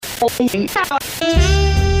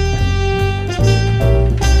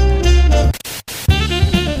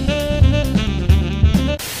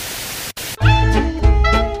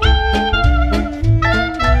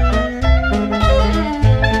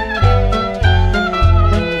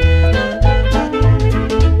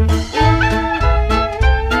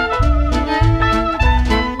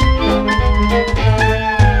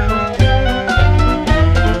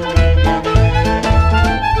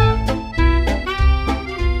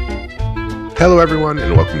Hello, everyone,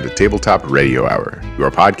 and welcome to Tabletop Radio Hour,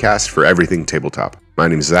 your podcast for everything tabletop. My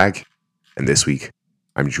name is Zach, and this week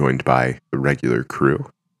I'm joined by the regular crew.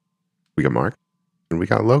 We got Mark, and we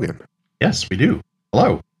got Logan. Yes, we do.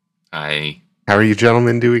 Hello. Hi. How are you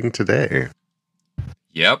gentlemen doing today?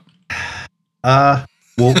 Yep.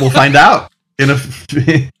 We'll find out in a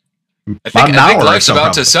I think life's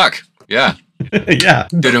about to suck. Yeah. Yeah.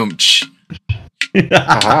 Da-dum-tsh.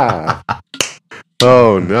 Aha.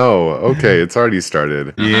 Oh no. Okay, it's already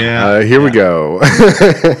started. Yeah. Here we go.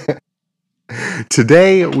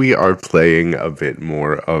 Today we are playing a bit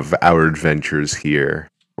more of our adventures here,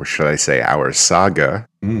 or should I say our saga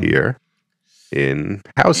here in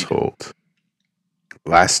Household.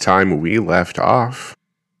 Last time we left off,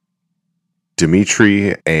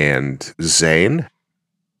 Dimitri and Zane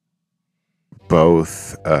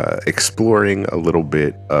both exploring a little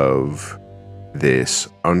bit of this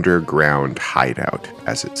underground hideout,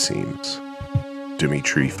 as it seems.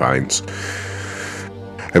 Dimitri finds,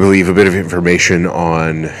 I believe, a bit of information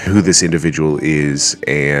on who this individual is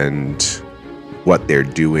and what they're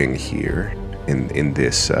doing here in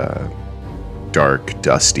this dark,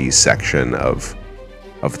 dusty section of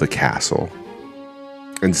the castle.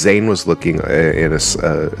 And Zane was looking in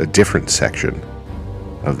a different section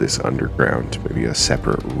of this underground, maybe a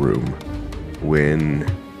separate room, when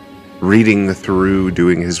reading through,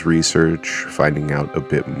 doing his research, finding out a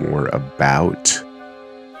bit more about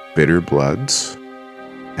Bitter Bloods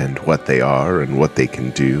and what they are and what they can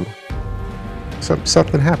do.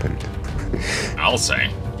 Something happened. I'll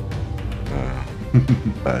say.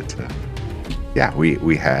 But yeah,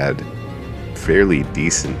 we had a fairly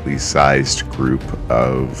decently sized group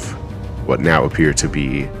of what now appear to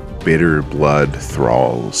be Bitter Blood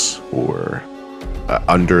thralls or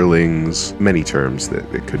underlings, many terms that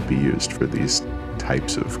could be used for these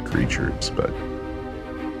types of creatures, but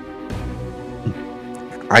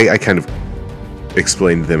I kind of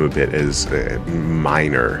explained them a bit as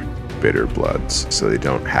minor Bitter Bloods, so they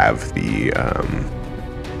don't have the,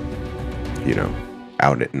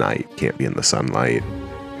 out at night, can't be in the sunlight.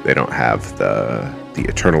 They don't have the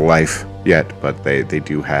eternal life yet, but they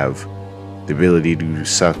do have the ability to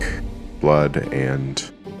suck blood and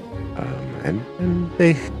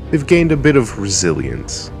they've gained a bit of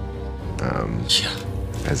resilience,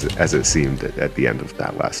 as it seemed at the end of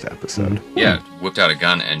that last episode. Yeah, whipped out a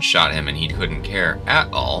gun and shot him, and he couldn't care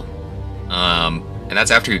at all. And that's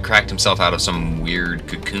after he cracked himself out of some weird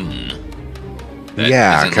cocoon.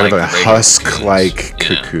 Yeah, kind of a husk-like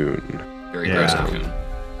cocoons. cocoon. Very gross cocoon.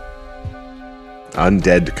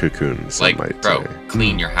 Undead cocoon, some might bro, say.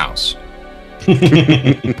 clean your house.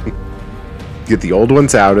 Get the old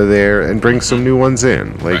ones out of there and bring some new ones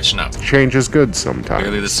in. Like, Freshen up. change is good sometimes.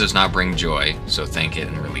 Clearly this does not bring joy, so thank it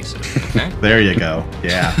and release it, okay? There you go.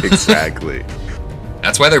 Yeah. Exactly.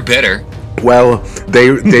 That's why they're bitter. Well,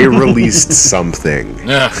 they released something.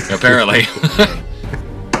 Yeah, apparently.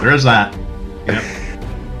 There's that. Yep.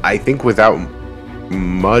 I think without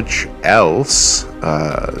much else,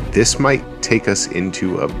 this might take us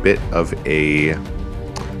into a bit of a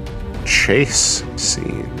chase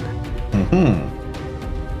scene.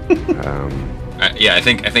 Yeah, I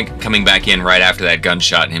think coming back in right after that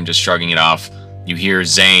gunshot and him just shrugging it off, you hear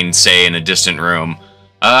Zane say in a distant room,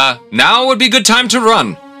 now would be a good time to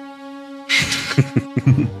run.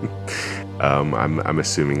 I'm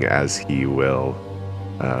assuming as he will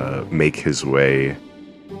make his way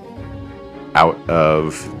out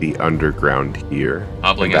of the underground here,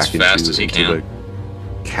 hobbling as fast as he can, the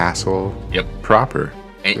castle. Yep. Proper.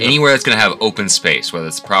 Anywhere that's going to have open space, whether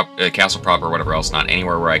it's castle proper or whatever else, not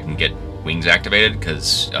anywhere where I can get wings activated,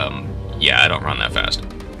 because, I don't run that fast.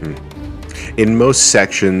 In most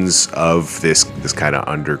sections of this kind of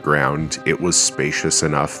underground, it was spacious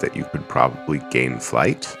enough that you could probably gain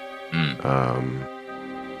flight.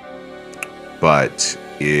 But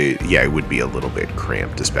it would be a little bit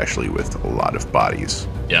cramped, especially with a lot of bodies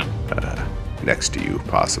next to you,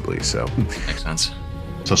 possibly. So makes sense.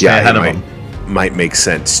 So stay ahead of them. Might make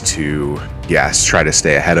sense to try to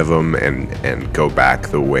stay ahead of them and go back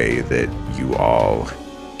the way that you all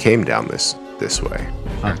came down this way.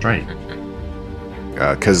 That's right.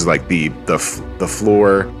 Because like the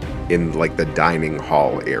floor in like the dining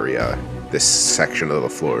hall area, this section of the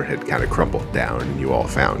floor had kind of crumbled down, and you all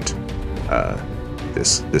found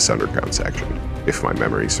this underground section, if my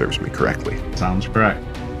memory serves me correctly. Sounds correct.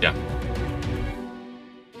 Yeah.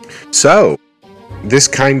 So, this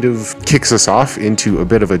kind of kicks us off into a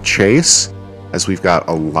bit of a chase, as we've got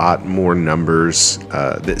a lot more numbers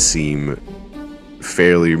that seem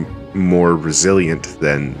fairly more resilient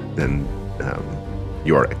than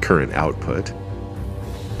your current output.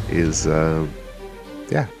 Is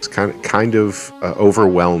it's kind of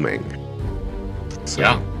overwhelming. So,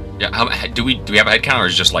 Yeah. Do we have a head count, or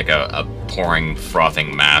is it just like a pouring,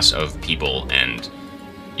 frothing mass of people? And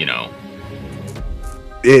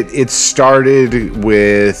It started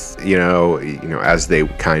with as they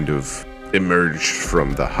kind of emerged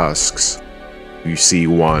from the husks, you see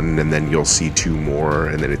one, and then you'll see two more,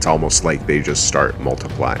 and then it's almost like they just start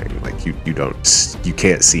multiplying. Like you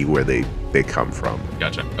can't see where they come from.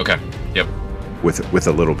 Gotcha. Okay. Yep. With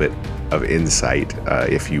a little bit of insight,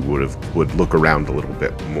 if you would look around a little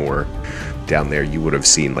bit more down there, you would have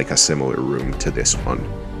seen like a similar room to this one,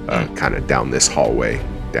 kind of down this hallway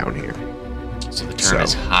down here. So the term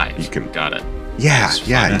is hive. You can Got it. Yeah, That's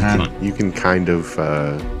yeah. fun. You can kind of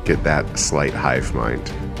get that slight hive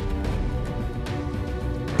mind.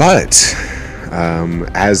 But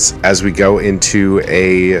as we go into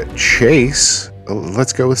a chase,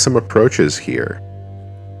 let's go with some approaches here.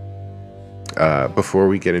 Before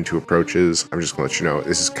we get into approaches, I'm just gonna let you know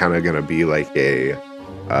this is kind of gonna be like a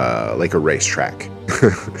racetrack.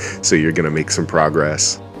 So you're gonna make some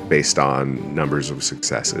progress based on numbers of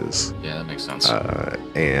successes. Yeah, that makes sense.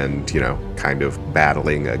 And kind of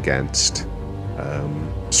battling against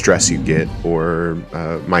stress you get or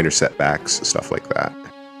minor setbacks, stuff like that.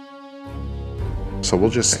 So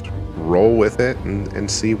we'll just roll with it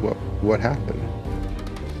and see what happened.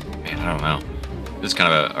 Man, I don't know. This is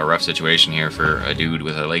kind of a rough situation here for a dude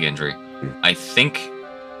with a leg injury. I think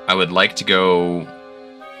I would like to go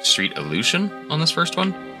Street Illusion on this first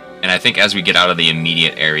one. And I think as we get out of the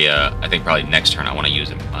immediate area, I think probably next turn I want to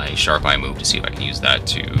use my Sharp Eye move to see if I can use that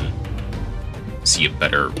to see a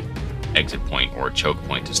better exit point or choke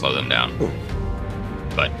point to slow them down. Ooh.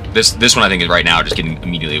 But this one I think is right now just getting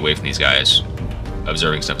immediately away from these guys.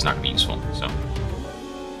 Observing stuff is not going to be useful. So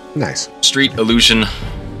Nice. Street Illusion.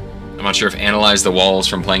 I'm not sure if Analyze the Walls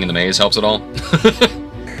from playing in the maze helps at all.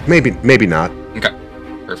 Maybe not. Okay,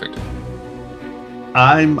 perfect.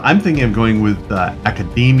 I'm thinking of going with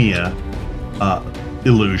Academia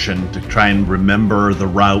Illusion to try and remember the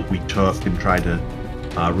route we took and try to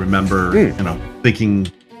remember, thinking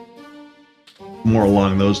more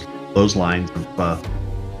along those lines of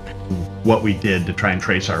what we did to try and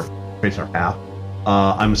trace our path.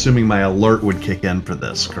 I'm assuming my alert would kick in for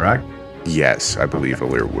this, correct? Yes, I believe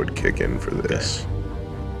alert would kick in for this.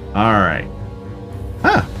 All right.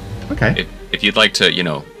 Ah, okay. If you'd like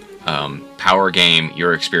to, power game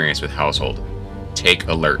your experience with Household, take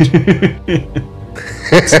Alert.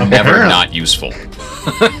 It's never not useful.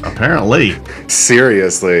 Apparently.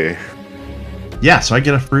 Seriously. Yeah, so I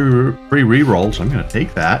get a free reroll, so I'm going to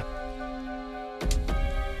take that.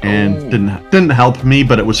 And didn't help me,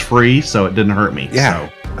 but it was free, so it didn't hurt me. Yeah,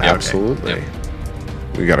 So, absolutely. Yep.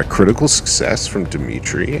 We got a critical success from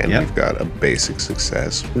Dimitri, and Yep. we've got a basic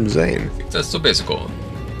success from Zane. That's still basic goal.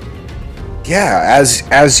 Yeah,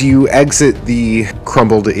 as you exit the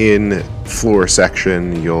crumbled in floor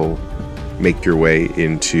section, you'll make your way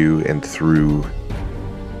into and through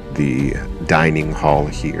the dining hall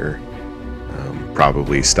here,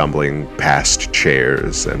 probably stumbling past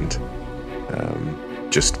chairs and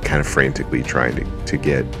just kind of frantically trying to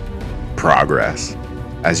get progress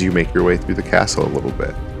as you make your way through the castle a little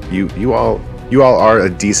bit. You all are a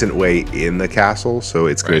decent way in the castle, so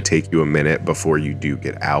it's going Right. to take you a minute before you do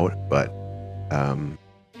get out, but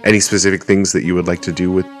any specific things that you would like to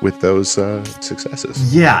do with those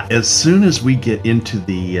successes? Yeah, as soon as we get into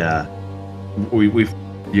the,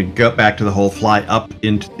 you go back to the whole fly up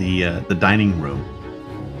into the dining room.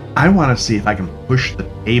 I want to see if I can push the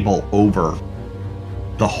table over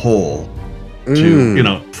the hole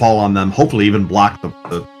to fall on them. Hopefully, even block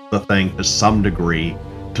the thing to some degree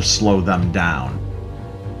to slow them down.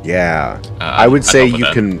 Yeah, I would I'd say help with you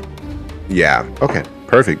that. can. Yeah. Okay.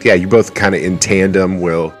 Perfect. Yeah, you both kind of in tandem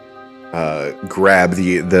will grab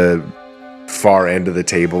the far end of the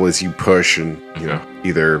table as you push, and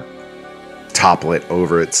either topple it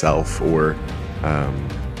over itself or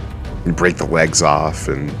break the legs off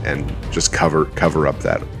and just cover up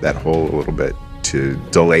that hole a little bit to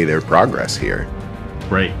delay their progress here.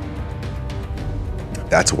 Great.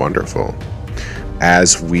 That's wonderful.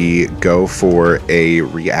 As we go for a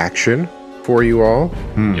reaction for you all.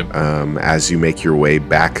 Yep. As you make your way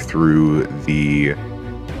back through the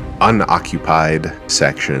unoccupied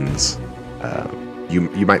sections,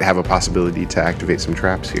 you might have a possibility to activate some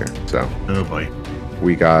traps here. So, Oh boy.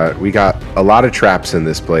 we got a lot of traps in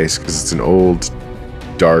this place because it's an old,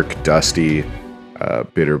 dark, dusty,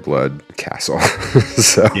 bitter blood castle.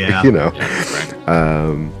 So Yeah. Yeah,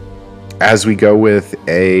 right. as we go with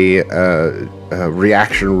a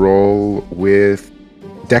reaction roll with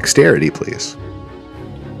dexterity, please.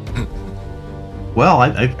 Well,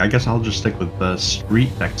 I guess I'll just stick with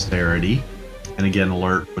street dexterity. And again,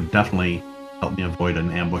 alert would definitely help me avoid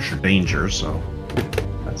an ambush or danger, so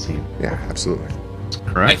that seems Yeah, absolutely.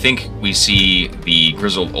 I correct. think we see the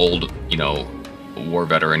grizzled old, war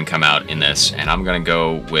veteran come out in this, and I'm gonna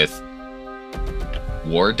go with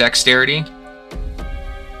war dexterity,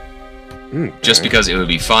 just because it would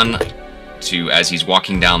be fun to, as he's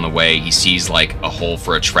walking down the way, he sees like a hole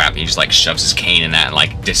for a trap, and he just like shoves his cane in that and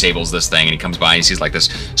like disables this thing, and he comes by and he sees like this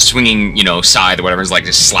swinging, scythe or whatever, and like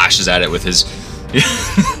just slashes at it with his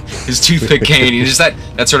his toothpick cane. And just that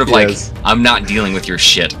sort of Yes. like, I'm not dealing with your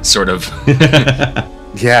shit sort of.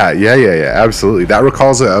 Yeah, absolutely. That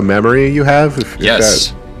recalls a memory you have.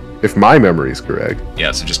 Yes. If my memory is correct.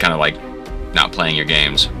 Yeah, so just kind of like not playing your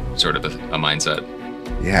games, sort of a mindset.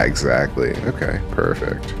 Yeah, exactly. Okay,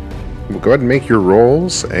 perfect. Well, go ahead and make your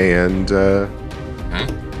rolls, and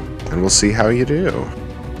we'll see how you do.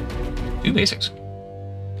 Do basics.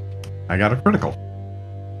 I got a critical.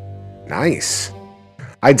 Nice.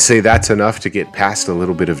 I'd say that's enough to get past a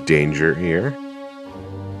little bit of danger here.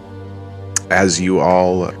 As you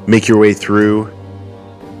all make your way through,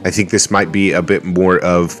 I think this might be a bit more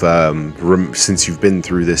of, since you've been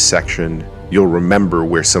through this section, you'll remember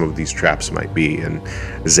where some of these traps might be, and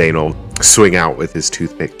Zane will swing out with his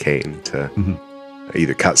toothpick cane to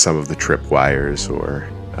either cut some of the tripwires or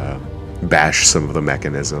bash some of the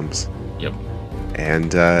mechanisms. Yep.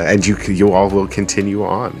 And you all will continue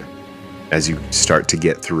on. As you start to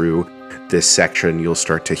get through this section, you'll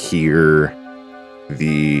start to hear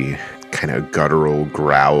the kind of guttural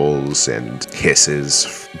growls and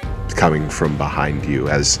hisses coming from behind you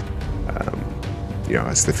as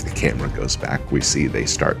as the camera goes back. We see they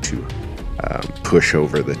start to push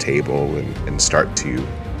over the table and start to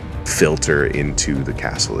filter into the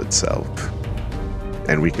castle itself.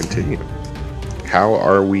 And we continue. How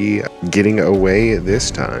are we getting away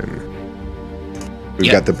this time?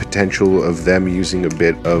 We've got the potential of them using a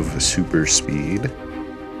bit of super speed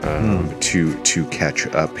to catch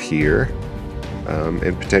up here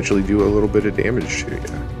and potentially do a little bit of damage to you.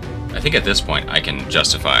 I think at this point I can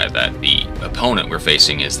justify that the opponent we're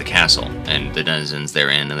facing is the castle and the denizens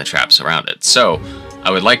therein and the traps around it. So I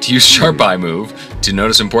would like to use Sharp Eye move to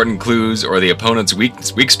notice important clues or the opponent's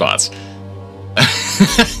weak spots.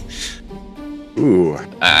 Ooh.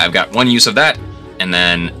 I've got one use of that, and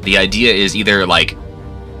then the idea is either like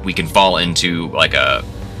we can fall into like a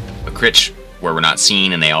critch where we're not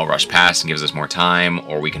seen and they all rush past and gives us more time,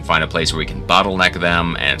 or we can find a place where we can bottleneck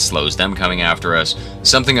them and it slows them coming after us.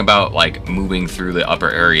 Something about like moving through the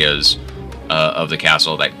upper areas of the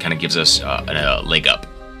castle that kind of gives us a leg up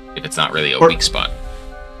if it's not really a weak spot.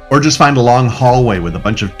 Or just find a long hallway with a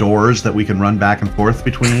bunch of doors that we can run back and forth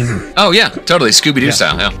between. Oh yeah, totally Scooby-Doo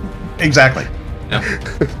style. Yeah. Exactly.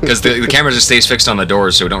 Because the camera just stays fixed on the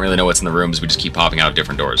doors, so we don't really know what's in the rooms. We just keep popping out of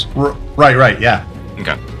different doors. Right, yeah.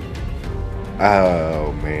 Okay.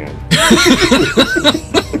 Oh, man.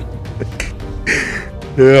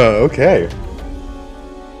 Yeah, okay.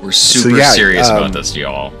 We're super serious about this,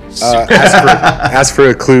 y'all. Ask for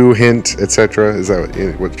a clue, hint, etc. Is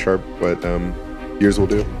that what yours will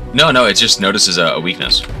do? No, it just notices a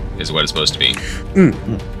weakness, is what it's supposed to be.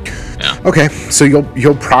 Yeah. Okay, so you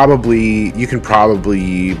can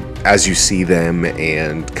probably, as you see them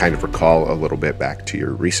and kind of recall a little bit back to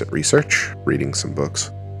your recent research, reading some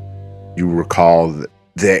books, you recall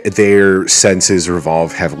that their senses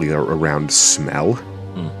revolve heavily around smell.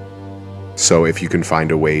 So if you can find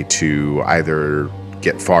a way to either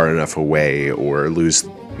get far enough away or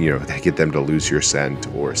get them to lose your scent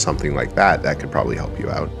or something like that, that could probably help you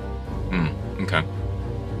out. Okay.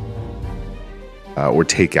 Or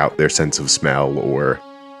take out their sense of smell or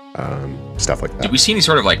stuff like that. Did we see any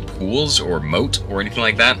sort of like pools or moat or anything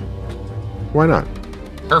like that? Why not?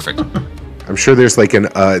 Perfect. I'm sure there's like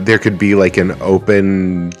there could be like an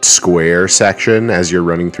open square section as you're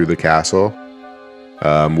running through the castle,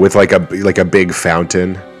 with like a big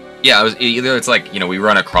fountain. Yeah, either it's like, we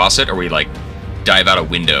run across it or we like dive out a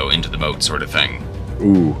window into the moat sort of thing.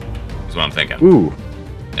 Ooh. Is what I'm thinking. Ooh.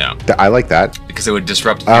 Yeah. I like that. Because it would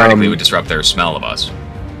theoretically would disrupt their smell of us.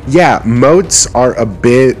 Yeah, moats are a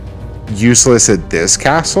bit useless at this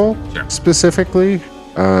castle Sure. specifically,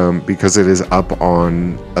 because it is up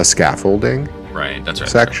on a scaffolding Right, that's right.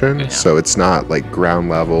 section, Okay, yeah. so it's not like ground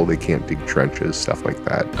level. They can't dig trenches, stuff like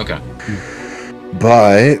that. Okay.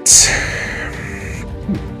 But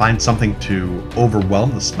Find something to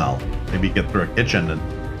overwhelm the smell. Maybe get through a kitchen and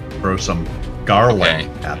throw some garlic Okay,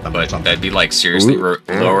 at them or but something. that'd be like seriously Ooh.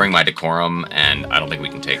 lowering my decorum, and I don't think we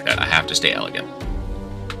can take that. I have to stay elegant.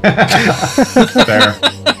 Fair.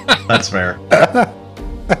 That's fair.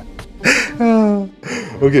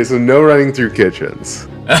 okay, so no running through kitchens.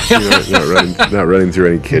 Not running through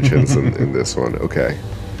any kitchens in this one. Okay.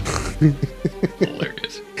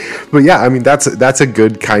 Hilarious. But yeah, I mean that's a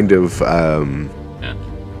good kind of Yeah.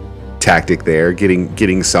 tactic there.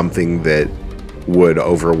 Getting something that would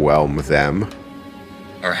overwhelm them.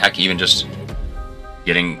 Or heck, even just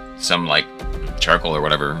getting some like charcoal or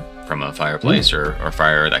whatever from a fireplace or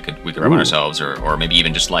fire that we could rub on Ooh. ourselves, or maybe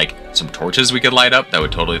even just like some torches we could light up that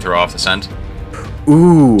would totally throw off the scent.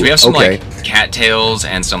 Ooh. Do we have some okay. like cattails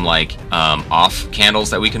and some like off candles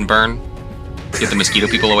that we can burn? Get the mosquito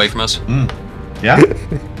people away from us. Yeah.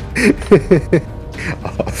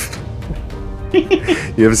 Off.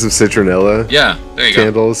 You have some citronella Yeah, there you go.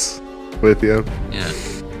 candles with you. Yeah.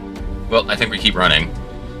 Well, I think we keep running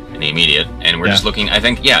in the immediate, and we're Yeah. just looking. I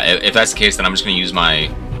think, yeah, if that's the case, then I'm just going to use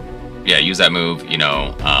use that move. You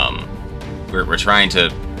know, we're trying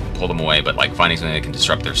to pull them away, but like finding something that can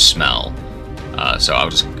disrupt their smell. So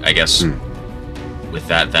I guess, with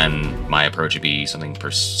that, then my approach would be something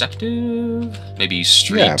perceptive, maybe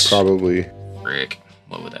street. Yeah, probably Frick,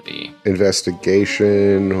 what would that be?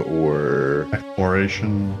 investigation or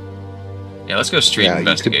Exploration. Yeah, let's go street yeah,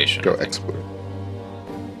 investigation. You could go explore.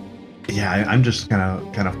 Yeah, I'm just kind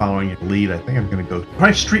of following your lead. I think I'm gonna go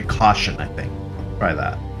probably street caution. I think try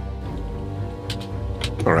that.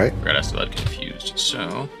 All right. Brad has to get confused.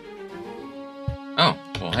 So, oh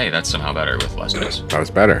well, hey, that's somehow better with less dice. That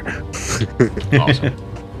was better. Awesome.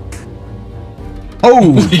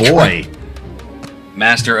 Oh Holy boy,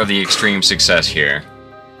 Master of the extreme success here.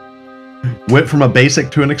 went from a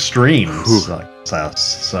basic to an extreme. Whew.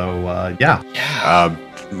 So yeah, Yeah.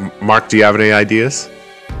 Mark, do you have any ideas?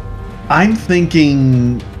 I'm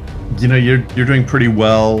thinking. You're doing pretty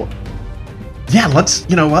well. Yeah, let's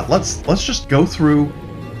just go through.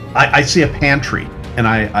 I see a pantry, and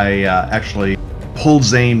I actually pull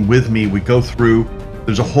Zane with me. We go through.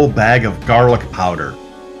 There's a whole bag of garlic powder,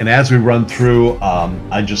 and as we run through,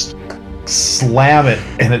 I just slam it,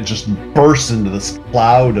 and it just bursts into this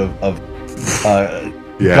cloud of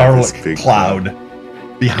Yeah, garlic this big cloud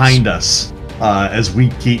behind us as we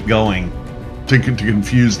keep going to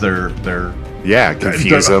confuse their. Yeah,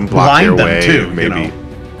 confuse them, block blind their them way, too, you maybe.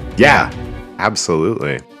 know. Yeah,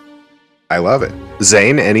 absolutely. I love it.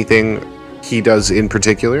 Zane, anything he does in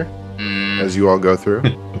particular Mm, as you all go through?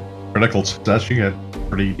 Critical success, you get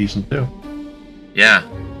pretty decent too. yeah.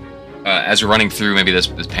 As we're running through maybe this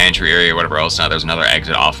pantry area or whatever else, now there's another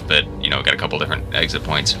exit off of it. Got a couple different exit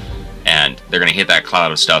points, and they're gonna hit that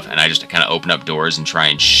cloud of stuff. And I just kind of open up doors and try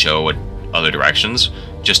and show other directions,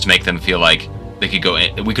 just to make them feel like they could go.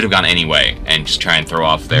 We could have gone any way, and just try and throw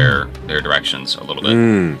off their directions a little bit.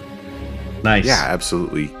 Mm, Nice. yeah,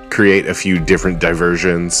 absolutely. Create a few different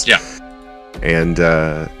diversions. Yeah. And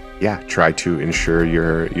try to ensure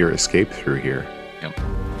your escape through here.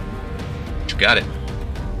 You got it.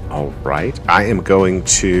 All right. I am going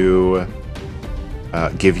to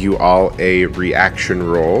give you all a reaction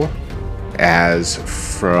roll, as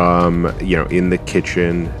from, in the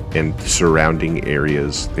kitchen and surrounding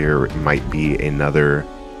areas, there might be another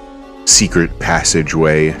secret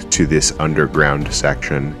passageway to this underground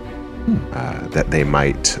section that they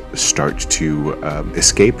might start to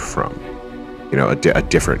escape from. A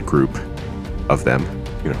different group of them.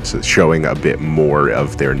 So showing a bit more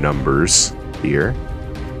of their numbers here.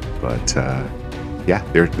 But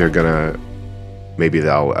they're gonna, maybe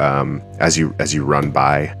they'll as you run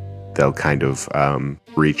by, they'll kind of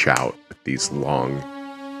reach out with these long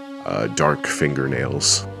dark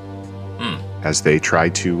fingernails as they try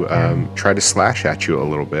to slash at you a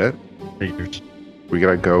little bit. Figures. We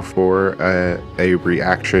gotta go for a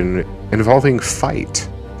reaction involving fight,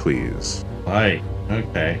 please. Right.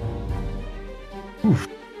 Okay. Oof.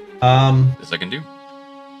 This I can do.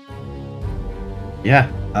 Yeah.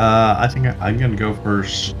 I think I'm gonna go for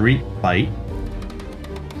street fight.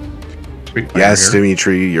 Street fighter Yes, here.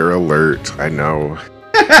 Dimitri, you're alert. I know.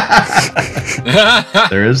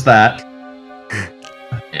 There is that.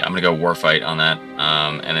 Yeah, I'm gonna go war fight on that.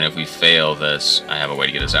 And then if we fail this, I have a way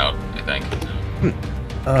to get us out. I think.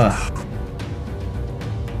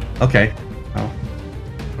 Okay. Oh.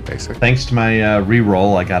 basic. Thanks to my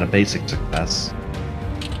reroll, I got a basic success.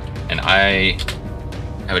 And I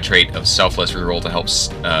have a trait of selfless reroll to help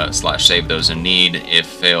slash save those in need. If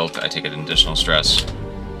failed, I take an additional stress.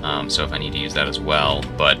 So if I need to use that as well,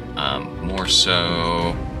 but more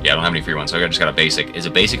so, yeah, I don't have any free ones, so I just got a basic. Is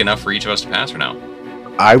it basic enough for each of us to pass or no?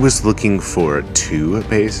 I was looking for 2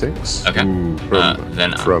 basics. Okay.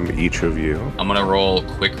 From each of you. I'm gonna roll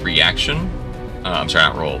quick reaction. I'm sorry,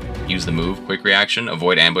 not roll. Use the move quick reaction.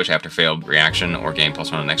 Avoid ambush after failed reaction or gain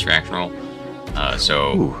 +1 on the next reaction roll.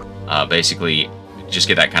 Basically, just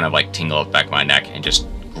get that kind of like tingle up the back of my neck and just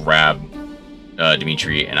grab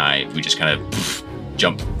Dimitri and we just kind of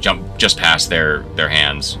jump just past their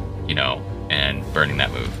hands, and burning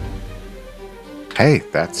that move. Hey,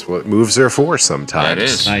 that's what moves are for sometimes. That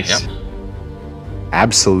is. Nice. Yep.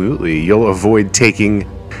 Absolutely. You'll avoid taking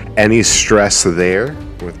any stress there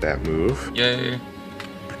with that move. Yay.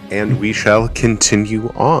 And we shall continue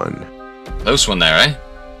on. Close one there,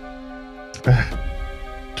 eh?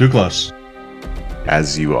 Too close.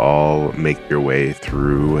 As you all make your way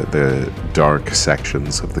through the dark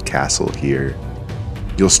sections of the castle here,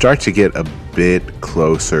 you'll start to get a bit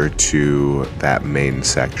closer to that main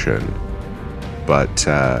section. But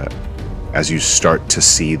as you start to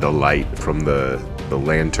see the light from the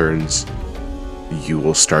lanterns, you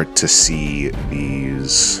will start to see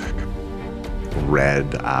these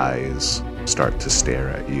red eyes start to stare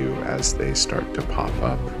at you as they start to pop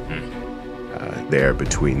up there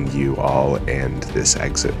between you all and this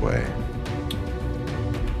exit way.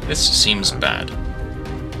 This seems bad.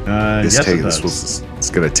 It's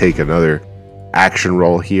going to take another action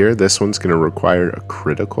roll here. This one's going to require a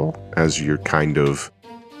critical as you're kind of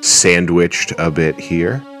sandwiched a bit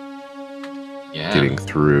here. Yeah. Getting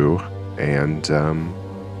through, and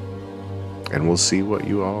we'll see what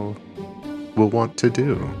you all will want to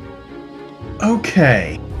do.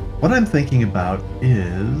 Okay. What I'm thinking about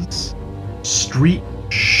is street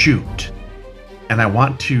shoot. And I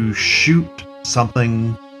want to shoot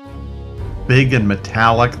something big and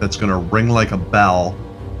metallic that's going to ring like a bell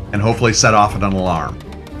and hopefully set off an alarm.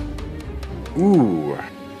 Ooh.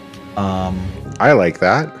 I like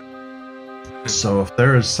that. So if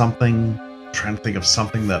there is something, I'm trying to think of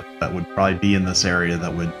something that would probably be in this area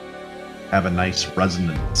that would have a nice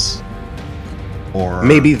resonance. Or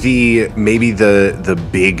maybe the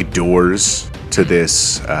big doors to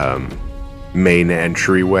this main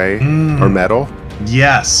entryway are metal.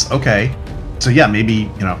 Yes. Okay. So yeah, maybe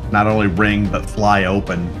not only ring but fly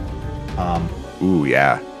open. Ooh,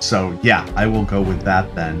 yeah. So yeah, I will go with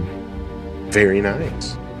that then. Very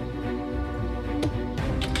nice.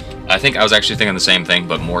 I think I was actually thinking the same thing,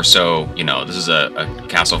 but more so, this is a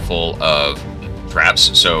castle full of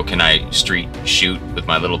traps, so can I street shoot with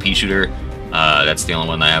my little pea shooter? That's the only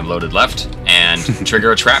one that I have loaded left, and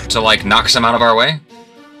trigger a trap to knock some out of our way?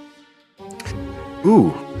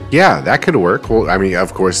 Ooh, yeah, that could work. Well, I mean,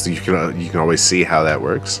 of course, you can always see how that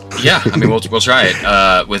works. Yeah, I mean, we'll try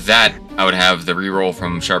it. With that, I would have the reroll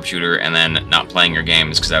from sharpshooter, and then not playing your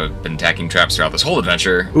games because I've been attacking traps throughout this whole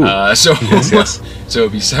adventure. So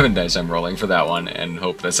it'd be 7 dice I'm rolling for that one, and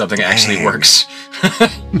hope that something actually works.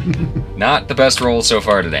 Not the best roll so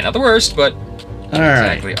far today. Not the worst, but not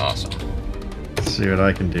exactly awesome. Let's see what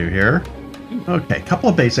I can do here. Okay, a couple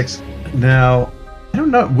of basics. Now, I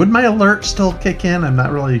don't know. Would my alert still kick in? I'm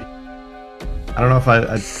not really. I don't know if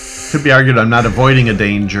I could be argued I'm not avoiding a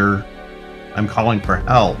danger. I'm calling for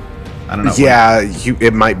help. I don't know. Yeah,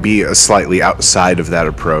 it might be a slightly outside of that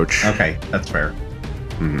approach. Okay, that's fair.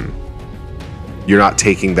 Mm-hmm. You're not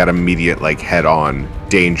taking that immediate head-on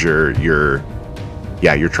danger. You're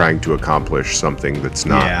trying to accomplish something that's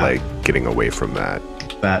not getting away from that.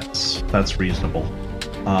 That's reasonable.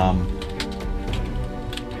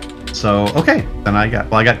 So okay, then I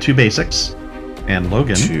got 2 basics, and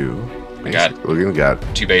Logan. Logan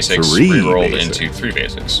got 2 basics, 3 rerolled basics. into 3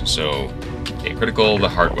 basics. So a critical the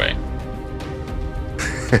hard way.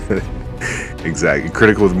 Exactly,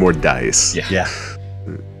 critical with more dice. Yeah.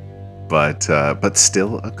 But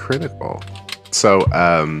still a critical. So,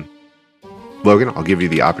 Logan, I'll give you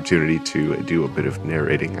the opportunity to do a bit of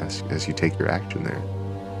narrating as you take your action there.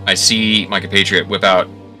 I see my compatriot whip out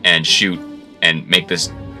and shoot and make this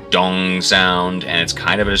dong sound, and it's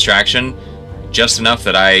kind of a distraction, just enough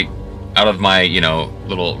that I, out of my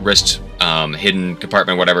little wrist hidden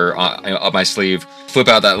compartment, whatever, up my sleeve, flip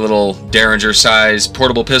out that little Derringer-size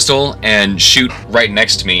portable pistol and shoot right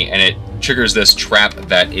next to me, and it triggers this trap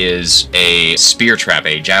that is a spear trap,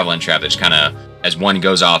 a javelin trap that just kind of as one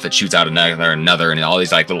goes off, it shoots out another, and all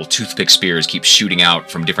these like little toothpick spears keep shooting out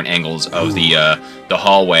from different angles of the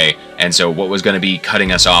hallway. And so what was going to be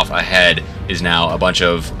cutting us off ahead is now a bunch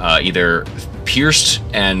of either pierced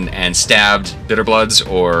and stabbed Bitterbloods,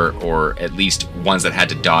 or at least ones that had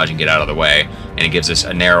to dodge and get out of the way, and it gives us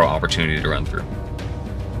a narrow opportunity to run through.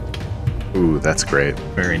 Ooh, that's great.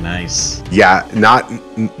 Very nice. Yeah, not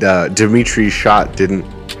Dimitri's shot didn't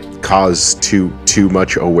cause too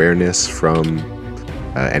much awareness from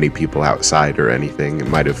any people outside or anything. It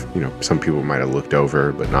might have, some people might have looked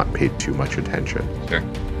over but not paid too much attention. Sure.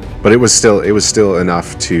 But it was still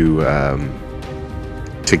enough to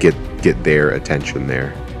get their attention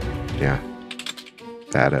there. Yeah.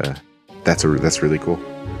 That's really cool.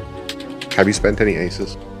 Have you spent any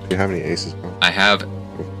aces? Do you have any aces? I have.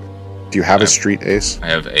 Do you have a street ace? I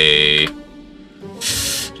have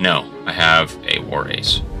No, I have a war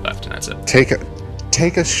ace left, and that's it.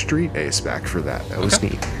 Take a street ace back for that. That was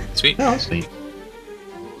neat. Sweet. No, that's neat.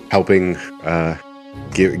 Helping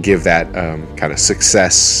give that kind of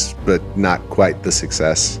success, but not quite the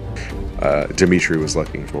success Dimitri was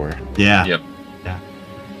looking for. Yeah. Yep. Yeah.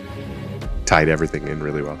 Tied everything in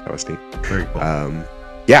really well. That was neat. Very cool.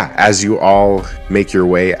 Yeah, as you all make your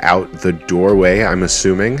way out the doorway, I'm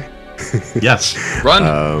assuming. Yes. Run.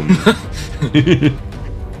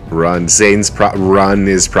 Run. Zane's run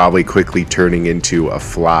is probably quickly turning into a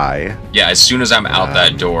fly. Yeah, as soon as I'm out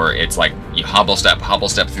that door, it's like you hobble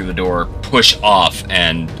step through the door, push off,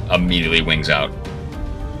 and immediately wings out.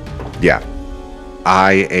 Yeah.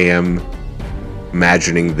 I am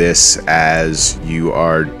imagining this as you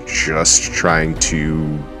are just trying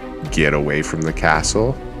to get away from the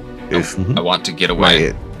castle. If I want to get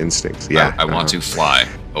away. my instincts. Yeah. I want to fly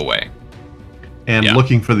away. And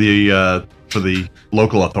looking for the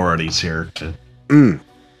local authorities here.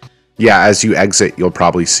 Yeah, as you exit, you'll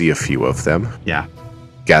probably see a few of them Yeah.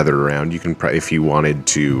 gathered around. You can, if you wanted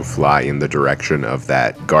to fly in the direction of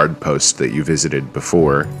that guard post that you visited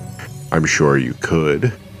before, I'm sure you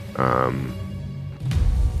could.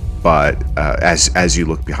 But as you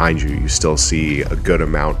look behind you, you still see a good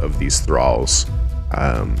amount of these thralls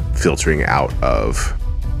filtering out of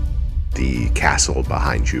the castle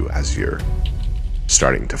behind you as you're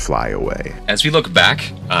starting to fly away. As we look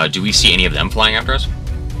back, do we see any of them flying after us?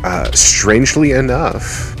 Strangely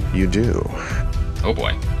enough, you do. Oh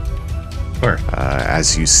boy. Sure.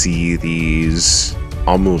 As you see these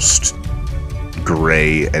almost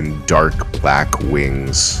gray and dark black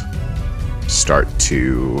wings start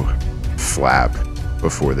to flap.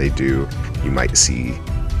 Before they do, you might see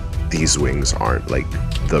these wings aren't like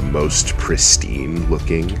the most pristine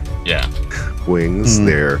looking wings.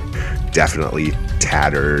 They're definitely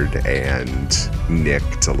tattered and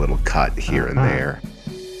nicked, a little cut here and there.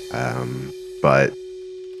 But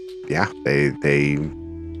yeah, they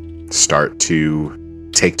start to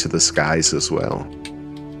take to the skies as well,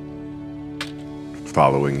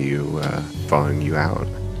 following you out.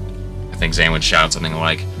 I think Zane would shout something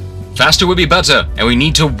like, "Faster would be better, and we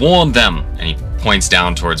need to warn them." And he points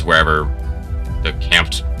down towards wherever the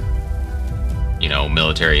camped,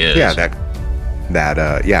 military is. Yeah, that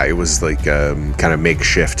it was like kind of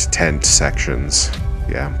makeshift tent sections.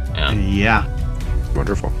 Yeah. Yeah.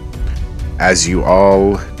 Wonderful. As you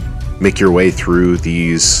all make your way through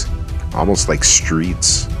these almost like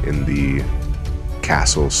streets in the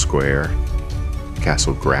castle square,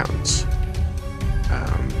 castle grounds,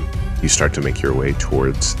 you start to make your way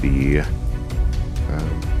towards the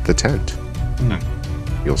tent.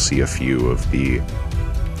 You'll see a few of the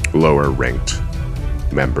lower ranked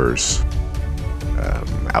members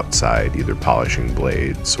outside, either polishing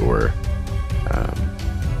blades or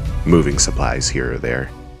moving supplies here or there.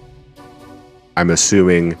 I'm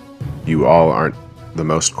assuming you all aren't the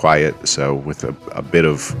most quiet, so with a bit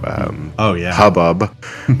of hubbub,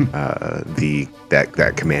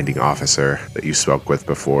 that commanding officer that you spoke with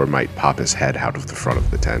before might pop his head out of the front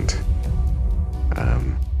of the tent.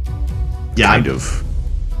 Kind of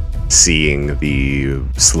seeing the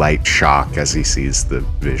slight shock as he sees the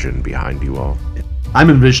vision behind you all. I'm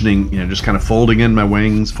envisioning, just kind of folding in my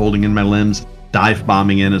wings, folding in my limbs, dive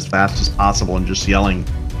bombing in as fast as possible, and just yelling,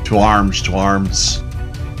 "To arms, to arms."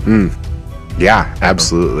 Yeah,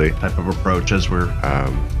 absolutely. Type of approach as we're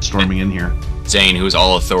storming in here. Zane, who is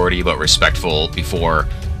all authority but respectful before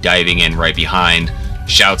diving in right behind,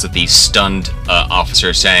 shouts at the stunned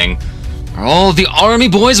officer saying, "Are all the army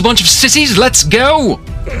boys a bunch of sissies? Let's go!"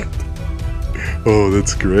 Oh,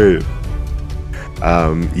 that's great.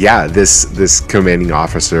 This commanding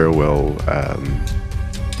officer will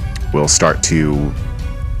start to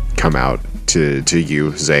come out to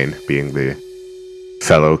you, Zane, being the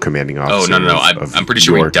fellow commanding Oh, officer. no. I'm pretty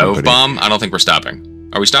sure we your dove company. bomb. I don't think we're stopping.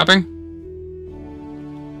 Are we stopping?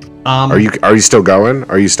 Are you still going?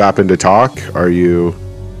 Are you stopping to talk? Are you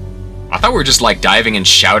I thought we were just like diving and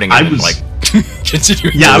shouting and like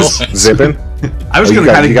continuing. Yeah, I to was- roll. zipping? I was Oh, going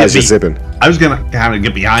you to kind guys, of you guys are zipping. I was going to kind of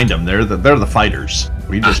get behind them. They're the fighters.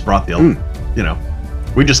 We just brought the, you know,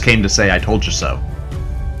 we just came to say, "I told you so."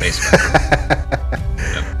 Basically.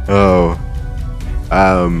 Oh,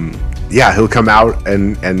 yeah. He'll come out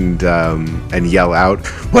and yell out,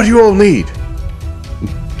 "What do you all need?"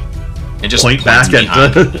 And just Point points back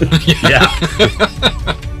at behind. yeah.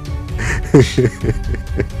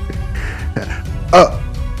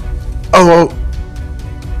 Oh,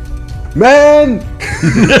 man!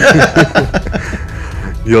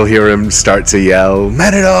 You'll hear him start to yell,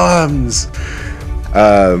 "Men at arms!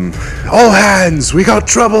 All hands! We got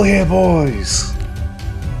trouble here, boys!"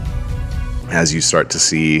 As you start to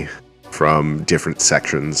see from different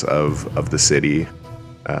sections of the city,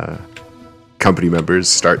 company members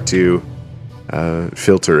start to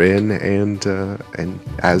filter in, and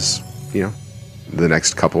as you know, the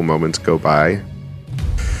next couple moments go by,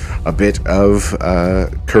 a bit of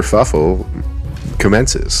kerfuffle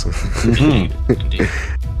commences. Indeed.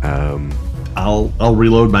 I'll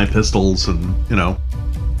reload my pistols and, you know,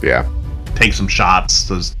 Yeah. take some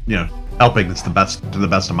shots as, you know, helping to the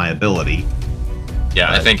best of my ability.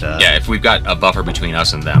 Yeah, I But, think if we've got a buffer between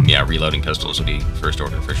us and them, yeah, reloading pistols would be first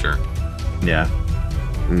order for sure. Yeah.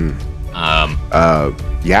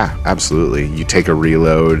 Yeah, absolutely. You take a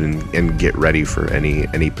reload and get ready for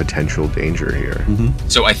any potential danger here.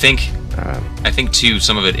 So I think too,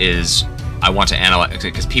 some of it is I want to analyze,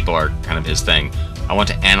 because people are kind of his thing. I want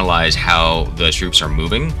to analyze how the troops are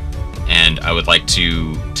moving, and I would like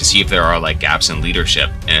to see if there are like gaps in leadership,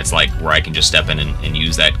 and it's like where I can just step in and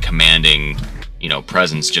use that commanding, you know,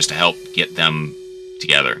 presence just to help get them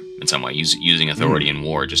together in some way, using authority in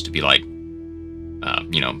war just to be like,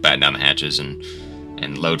 you know, batten down the hatches and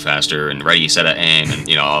load faster and ready, set, aim, and,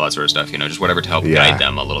 you know, all that sort of stuff, you know, just whatever to help guide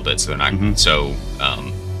them a little bit so they're not so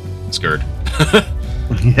scared.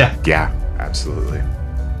 Yeah. Yeah, absolutely.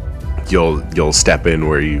 You'll step in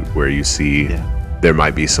where you see Yeah. there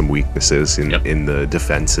might be some weaknesses in Yep. in the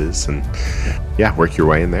defenses, and yeah, work your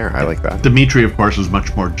way in there. I like that. Dimitri, of course, is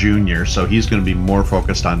much more junior, so he's going to be more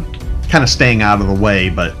focused on kind of staying out of the way,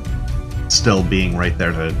 but still being right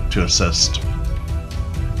there to assist.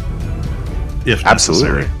 If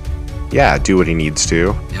Absolutely. necessary. Yeah, do what he needs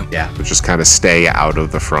to. Yeah. But just kind of stay out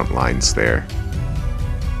of the front lines there.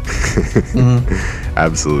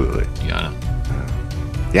 Absolutely. You gotta.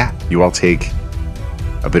 Yeah, you all take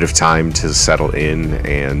a bit of time to settle in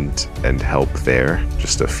and help there.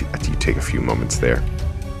 You take a few moments there.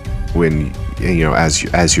 When you know, as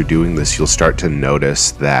you're doing this, you'll start to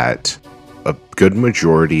notice that a good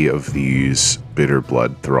majority of these bitter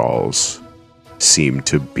blood thralls seem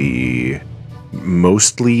to be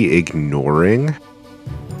mostly ignoring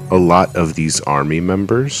a lot of these army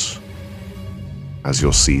members. As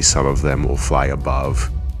you'll see, some of them will fly above,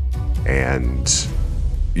 and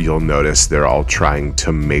you'll notice they're all trying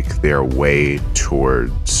to make their way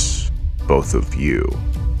towards both of you.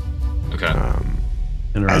 Okay.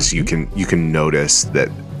 As you can notice that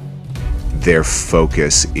their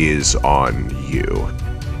focus is on you,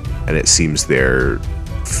 and it seems they're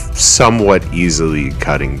somewhat easily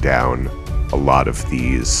cutting down a lot of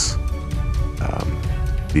these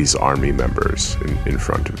army members in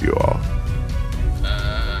front of you all.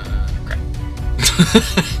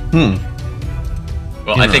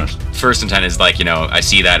 Well, I think first intent is like, you know, I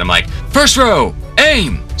see that, I'm like, first row,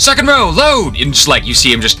 aim, second row, load, and just like you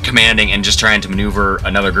see him just commanding and just trying to maneuver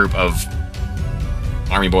another group of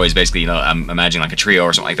army boys, basically, you know, I'm imagining like a trio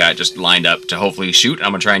or something like that, just lined up to hopefully shoot.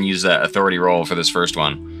 I'm gonna try and use that authority roll for this first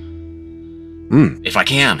one, if I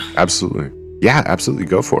can. Absolutely. Yeah, absolutely.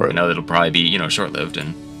 Go for I it. know that'll probably be, you know, short-lived,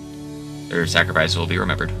 and their sacrifice will be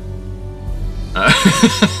remembered.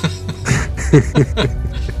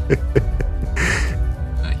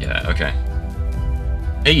 Yeah, okay.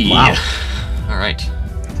 Hey! Wow. Alright.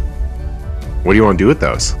 What do you want to do with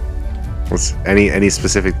those? What's any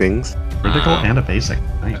specific things? Critical and a basic.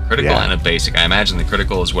 Nice. A critical Yeah. and a basic. I imagine the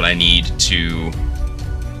critical is what I need to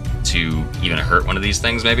even hurt one of these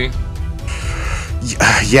things, maybe?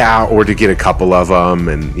 Yeah, or to get a couple of them,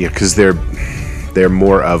 and yeah, because they're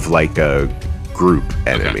more of like a group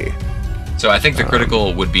enemy. So I think the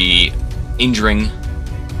critical would be injuring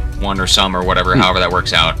one or some or whatever, however that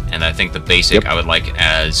works out. And I think the basic Yep. I would like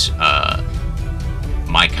as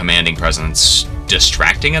my commanding presence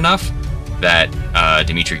distracting enough that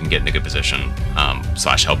Dimitri can get in a good position, /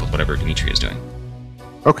 help with whatever Dimitri is doing.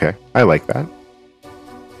 Okay, I like that.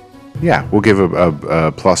 Yeah, we'll give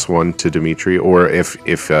a +1 to Dimitri, or if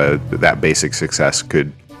that basic success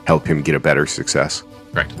could help him get a better success.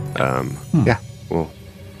 Correct. Yeah,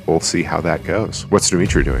 we'll see how that goes. What's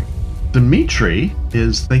Dimitri doing? Dimitri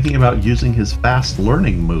is thinking about using his fast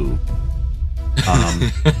learning move.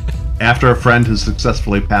 After a friend has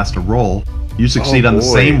successfully passed a roll, you succeed on the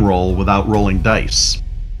same roll without rolling dice.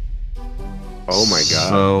 Oh my god.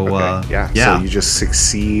 So, okay. So you just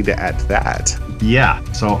succeed at that. Yeah.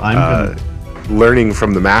 So I'm gonna learning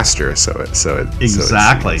from the master. So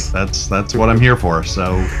exactly. That's what I'm here for.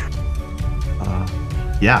 So,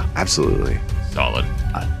 yeah. Absolutely. Solid.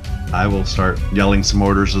 I will start yelling some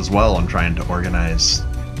orders as well and trying to organize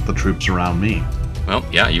the troops around me. Well,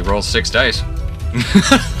 yeah, you roll 6 dice.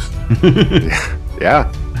 Yeah.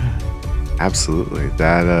 Absolutely.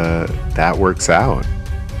 That works out.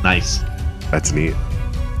 Nice. That's neat.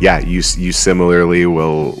 Yeah, you similarly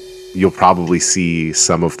you'll probably see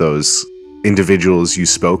some of those individuals you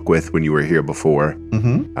spoke with when you were here before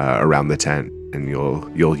around the tent, and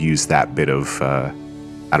you'll use that bit of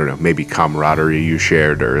I don't know, maybe camaraderie you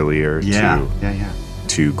shared earlier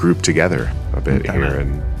to group together a bit here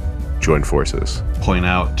and join forces. Point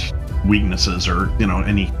out weaknesses or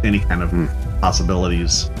any kind of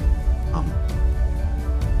possibilities.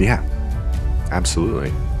 Yeah,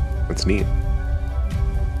 absolutely. That's neat.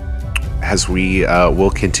 As we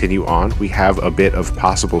will continue on, we have a bit of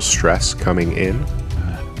possible stress coming in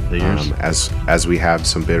as we have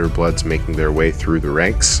some bitter bloods making their way through the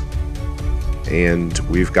ranks. And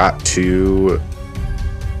we've got to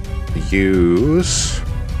use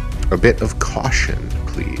a bit of caution,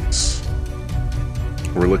 please.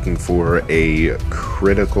 We're looking for a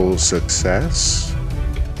critical success.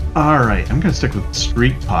 All right, I'm going to stick with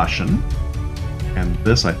street caution. And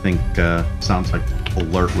this, I think, sounds like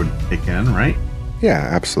alert would kick in, right? Yeah,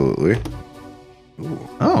 absolutely. Ooh.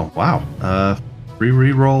 Oh, wow. Free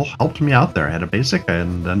reroll helped me out there. I had a basic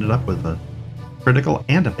and ended up with a critical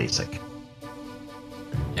and a basic.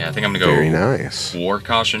 Yeah, I think I'm going to go very nice. War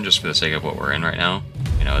caution just for the sake of what we're in right now.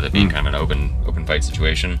 That being kind of an open fight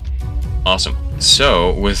situation. Awesome.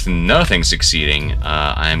 So, with nothing succeeding,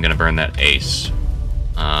 I am going to burn that ace.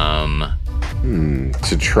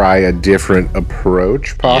 To try a different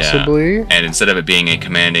approach, possibly? Yeah. And instead of it being a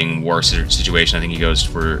commanding war situation, I think he goes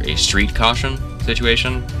for a street caution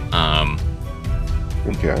situation.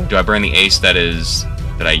 Okay. Do I burn the ace that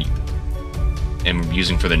I am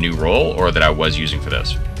using for the new roll, or that I was using for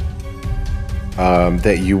this?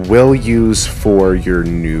 That you will use for your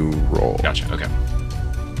new roll. Gotcha, okay.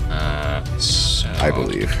 So I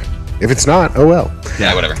believe. If it's not, oh well.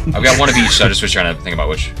 Yeah, whatever. I've got one of each, so I just was trying to think about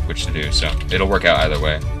which to do, so it'll work out either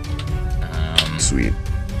way. Sweet.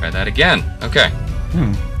 Try that again. Okay.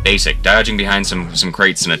 Basic. Dodging behind some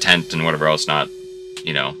crates and a tent and whatever else, not,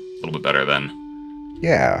 a little bit better than.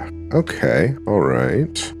 Yeah. Okay. All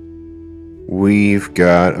right. We've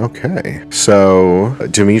got... Okay. So,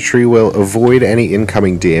 Dimitri will avoid any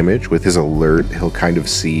incoming damage with his alert. He'll kind of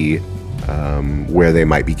see where they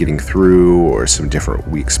might be getting through, or some different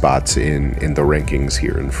weak spots in the rankings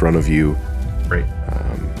here in front of you. Great.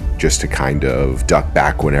 Just to kind of duck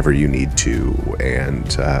back whenever you need to,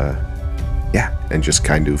 and and just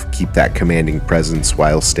kind of keep that commanding presence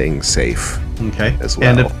while staying safe. Okay. As well.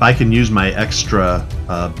 And if I can use my extra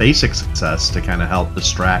basic success to kind of help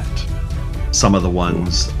distract some of the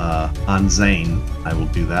ones on Zane, I will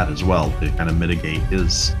do that as well to kind of mitigate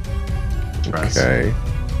his stress. Okay.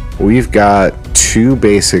 We've got 2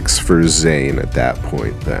 basics for Zane at that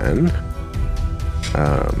point then.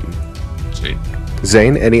 Sweet.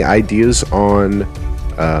 Zane, any ideas on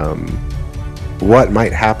what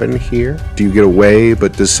might happen here? Do you get away,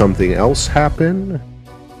 but does something else happen?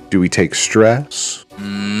 Do we take stress?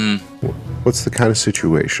 What's the kind of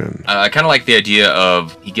situation? I kind of like the idea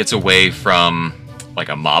of he gets away from like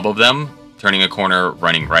a mob of them, turning a corner,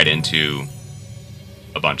 running right into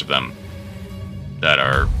a bunch of them that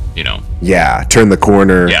are, Yeah, turn the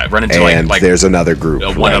corner. Yeah, run into and like there's another group.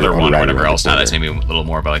 One other one, whatever else. Now that's maybe a little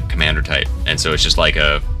more about like commander type, and so it's just like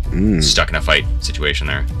a stuck in a fight situation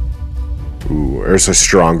there. Ooh, there's a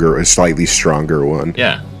slightly stronger one.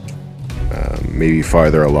 Yeah. Maybe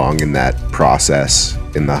farther along in that process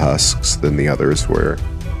in the husks than the others were.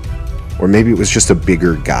 Or maybe it was just a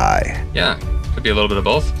bigger guy. Yeah, could be a little bit of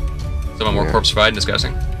both. Some more corpse-fied and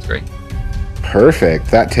disgusting. It's great. Perfect.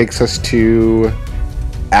 That takes us to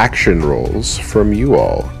action rolls from you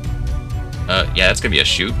all. Yeah, that's gonna be a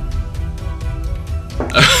shoot.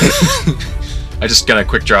 I just gonna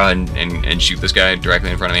quick draw and shoot this guy directly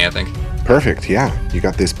in front of me, I think. Perfect, yeah. You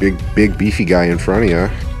got this big beefy guy in front of you.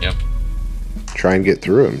 Yep. Try and get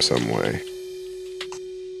through him some way.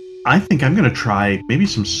 I think I'm going to try maybe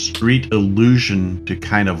some street illusion to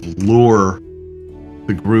kind of lure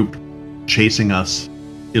the group chasing us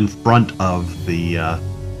in front of the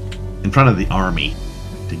army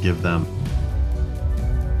to give them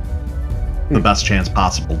the best chance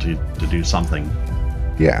possible to do something.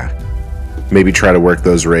 Yeah. Maybe try to work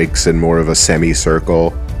those rakes in more of a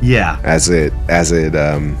semicircle. Yeah. As it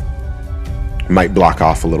might block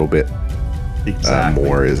off a little bit Exactly.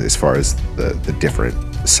 more as far as the different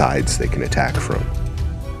sides they can attack from.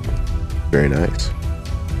 Very nice.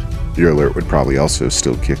 Your alert would probably also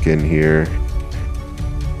still kick in here,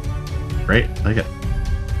 Great. Like it.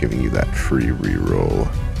 giving you that free reroll.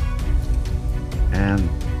 And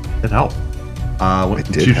it helped.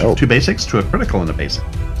 It did help. Two basics to a critical and a basic.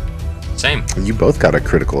 Same. You both got a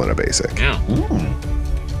critical and a basic. Yeah.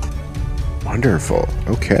 Wonderful.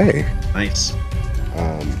 Okay. Nice.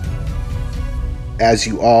 As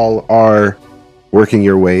you all are working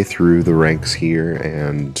your way through the ranks here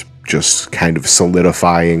and just kind of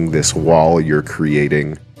solidifying this wall you're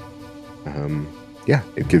creating,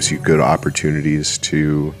 it gives you good opportunities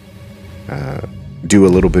to do a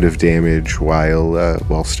little bit of damage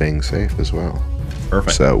while staying safe as well.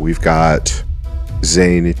 Perfect. So we've got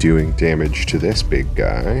Zane doing damage to this big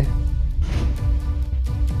guy,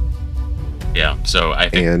 Yeah. So I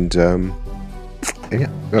think. and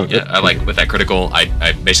I like with that critical.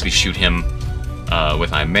 I basically shoot him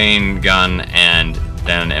with my main gun, and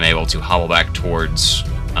then am able to hobble back towards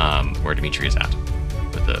where Dimitri is at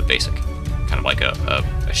with the basic, kind of like a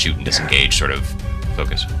shoot and disengage sort of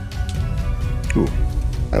focus. Ooh,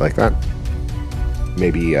 I like that.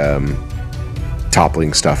 Maybe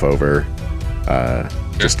toppling stuff over,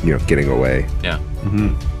 just getting away, Yeah.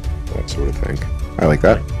 that sort of thing. I like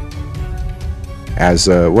that. As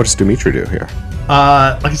what does Dimitri do here?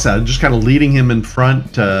 Like I said, just kind of leading him in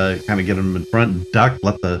front, kind of get him in front, duck,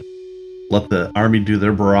 let the army do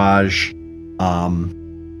their barrage,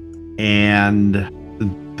 and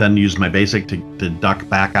then use my basic to duck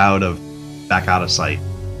back out of sight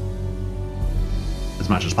as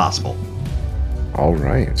much as possible. All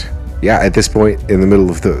right. Yeah, at this point, in the middle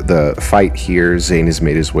of the fight here, Zane has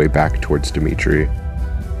made his way back towards Dimitri.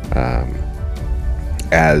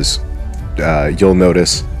 As you'll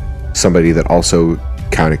notice, somebody that also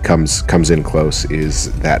kind of comes in close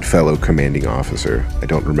is that fellow commanding officer. I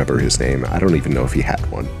don't remember his name. I don't even know if he had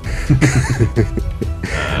one.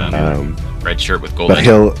 Red shirt with gold. But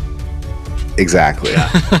he'll exactly.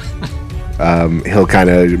 He'll kind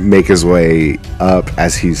of make his way up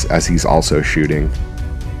as he's also shooting.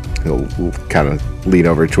 He'll kind of lean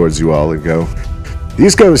over towards you all and go,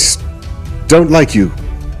 "These guys don't like you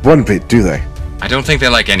one bit, do they?" I don't think they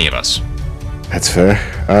like any of us. That's fair.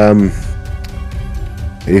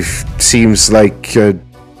 It seems like you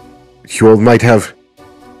all might have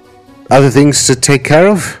other things to take care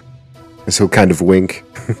of. As he'll kind of wink.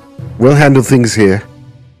 We'll handle things here.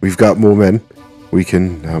 We've got more men. We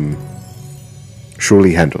can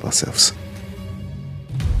surely handle ourselves.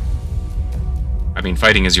 I mean,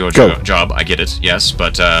 fighting is your Go. job. I get it. Yes,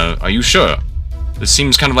 but are you sure? This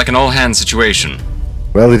seems kind of like an all-hands situation.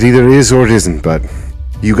 Well, it either is or it isn't, but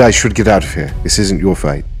you guys should get out of here. This isn't your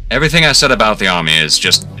fight. Everything I said about the army is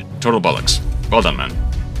just total bollocks. Well done, man.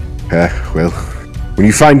 Well, when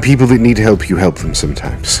you find people that need help, you help them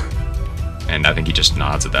sometimes. And I think he just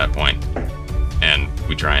nods at that point, and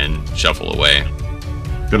we try and shuffle away.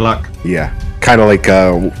 Good luck. Yeah. Kind of like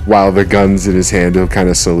while the gun's in his hand, he'll kind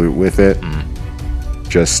of salute with it.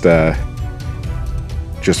 Just for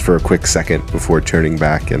a quick second before turning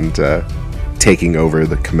back and taking over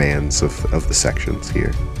the commands of the sections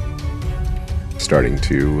here. Starting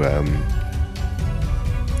to,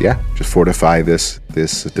 just fortify this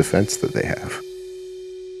defense that they have.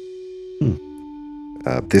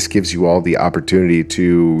 This gives you all the opportunity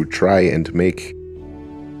to try and make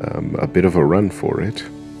a bit of a run for it,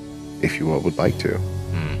 if you all would like to.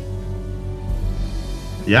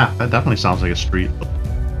 Yeah, that definitely sounds like a street.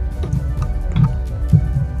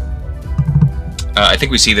 I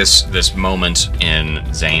think we see this moment in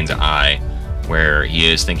Zane's eye where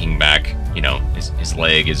he is thinking back. His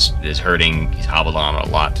leg is hurting. He's hobbled on a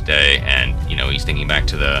lot today, and he's thinking back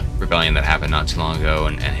to the rebellion that happened not too long ago,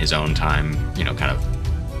 and his own time, kind of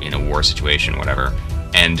in a war situation, whatever.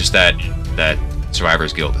 And just that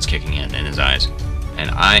survivor's guilt is kicking in his eyes. And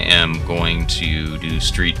I am going to do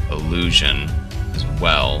street illusion as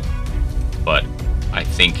well, but I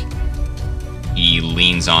think he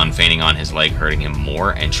leans on feigning on his leg hurting him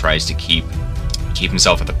more and tries to keep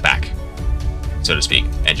himself at the back, so to speak,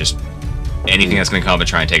 and just anything that's going to come and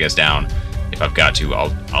try and take us down. If I've got to,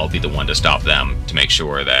 I'll be the one to stop them to make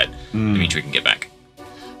sure that Dimitri can get back.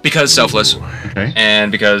 Because selfless, Okay.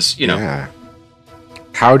 and because, you know, Yeah.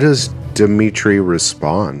 How does Dimitri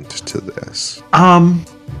respond to this?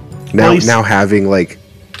 Well, he's- Now having like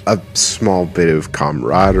a small bit of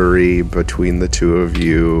camaraderie between the two of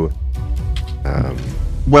you.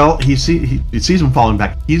 Well, he sees him falling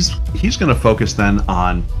back. He's going to focus then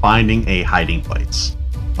on finding a hiding place,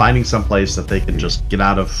 finding some place that they can just get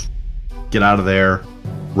out of there,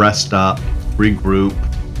 rest up, regroup,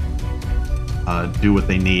 do what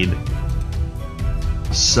they need.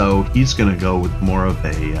 So he's going to go with more of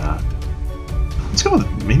a let's go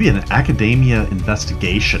with maybe an academia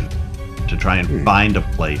investigation to try and find a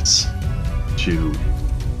place to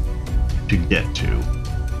get to.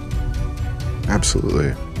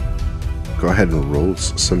 Absolutely. Go ahead and roll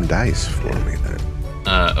some dice for me then.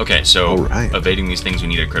 okay, so All right. evading these things, we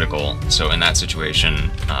need a critical. So in that situation,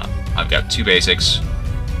 I've got 2 basics,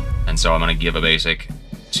 and so I'm going to give a basic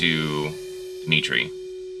to Dimitri.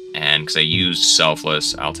 And because I used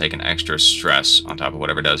selfless, I'll take an extra stress on top of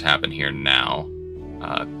whatever does happen here now,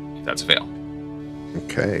 if that's a fail.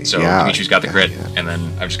 Okay. So yeah, Dimitri's got the yeah, crit, yeah. and then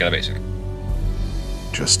I've just got a basic.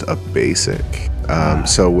 Just a basic.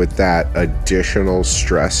 So with that additional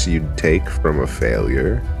stress you'd take from a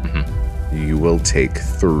failure, you will take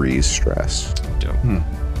 3 stress. Dope.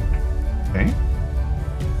 Okay.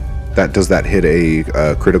 Does that hit a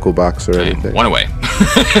critical box or And anything? 1 away.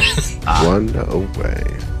 1 away.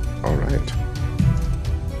 All right.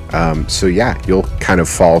 So yeah, you'll kind of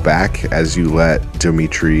fall back as you let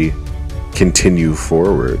Dimitri continue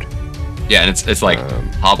forward. Yeah, and it's like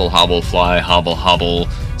hobble, hobble, fly, hobble, hobble,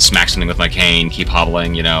 smack something with my cane, keep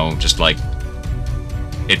hobbling, you know, just like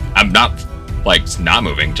it. I'm not like not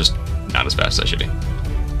moving, just not as fast as I should be.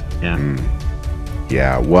 Yeah.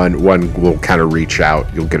 Yeah, one will kind of reach out.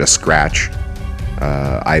 You'll get a scratch,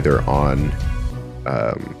 either on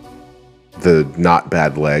the not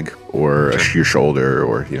bad leg or your shoulder,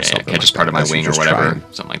 or Yeah, something catch like just part that, of my as you wing or just whatever, try and-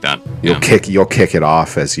 something like that. You'll kick it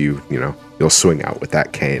off as you'll swing out with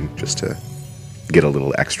that cane just to get a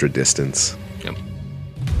little extra distance. Yep.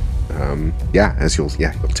 As you'll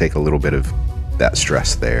take a little bit of that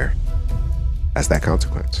stress there as that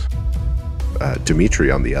consequence. Dimitri,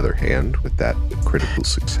 on the other hand, with that critical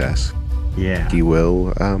success, Yeah. he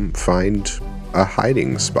will find a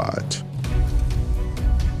hiding spot.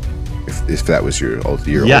 If that was your Yes,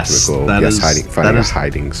 ultimate goal, that yes, is- finding that a is-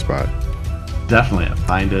 hiding spot. Definitely. I'll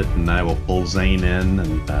find it, and I will pull Zane in,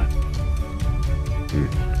 and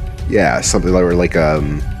Yeah, something like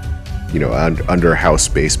under a house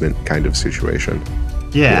basement kind of situation.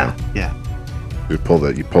 yeah. You pull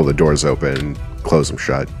the doors open, close them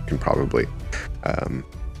shut. You can probably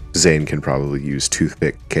Zane can probably use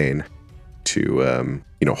toothpick cane to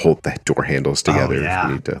hold the door handles together yeah. if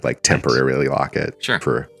you need to like temporarily lock it Sure.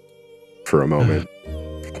 for a moment,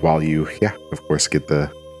 while you of course get the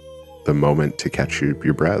moment to catch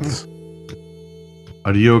your breaths.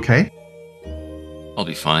 Are you okay? I'll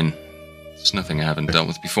be fine. It's nothing I haven't dealt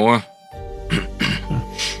with before.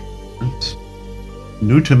 It's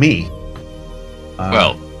new to me.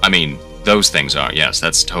 Well, I mean, those things are, yes,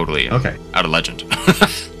 that's totally Okay. out of legend.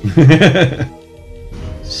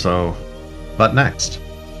 So, what next?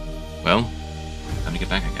 Well, time to get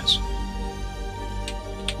back, I guess.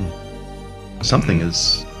 Something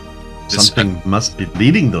must be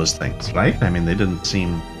leading those things, right? I mean, they didn't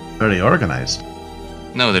seem very organized.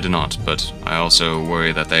 No, they do not, but I also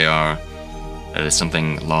worry that that is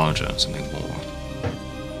something larger, something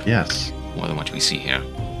Yes. more than what we see here.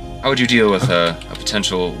 How would you deal with a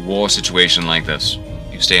potential war situation like this? Do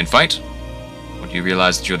you stay and fight? Or do you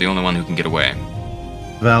realize that you're the only one who can get away?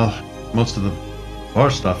 Well, most of the war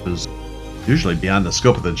stuff is usually beyond the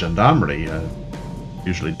scope of the gendarmerie.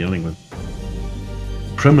 Usually dealing with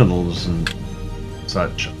criminals and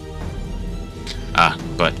such.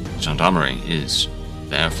 But gendarmerie is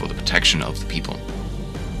there for the protection of the people.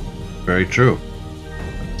 Very true.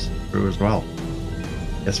 That's true as well.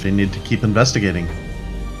 Guess we need to keep investigating.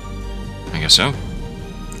 I guess so.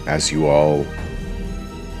 As you all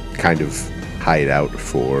kind of hide out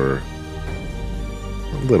for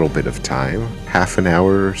a little bit of time, half an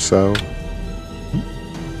hour or so,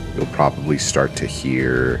 you'll probably start to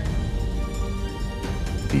hear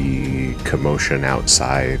the commotion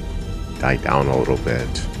outside die down a little bit.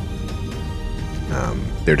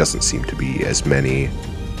 There doesn't seem to be as many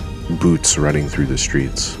boots running through the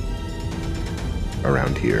streets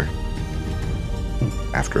around here.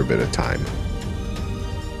 After a bit of time,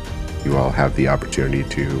 you all have the opportunity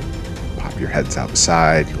to pop your heads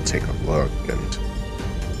outside. You'll take a look, and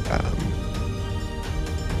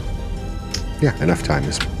enough time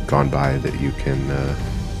has gone by that you can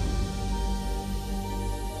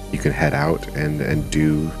you can head out and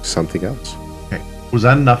do something else. Okay. Was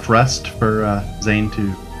that enough rest for Zane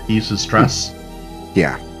to ease his stress?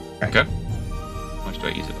 Yeah. Okay. How much do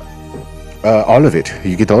I use it by? All of it.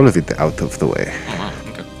 You get all of it out of the way. Oh, wow.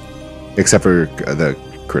 Okay. Except for the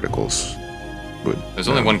criticals. There's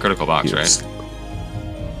only one critical box, right?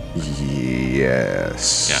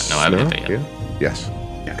 Yes. Yeah, no, I haven't hit that yet. Yeah? Yes.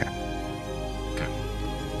 Yeah. Okay. Okay.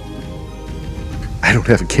 I don't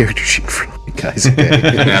have a character sheet for you guys.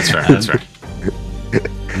 That's fair. That's fair.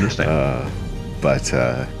 Understand. But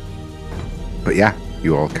yeah,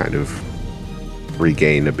 you all kind of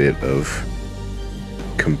regain a bit of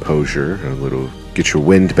composure, a little, get your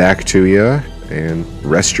wind back to you, and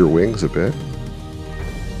rest your wings a bit.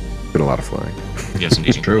 Been a lot of flying. Yes,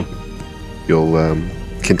 indeed. It's true. You'll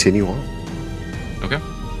continue on. Okay.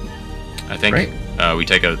 I think we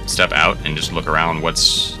take a step out and just look around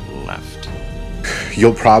what's left.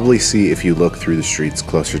 You'll probably see, if you look through the streets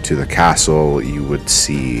closer to the castle, you would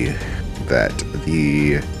see that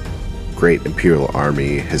the Great Imperial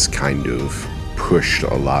Army has kind of pushed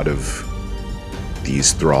a lot of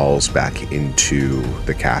these thralls back into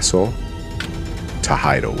the castle to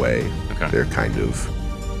hide away. Okay. They're kind of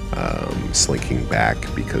slinking back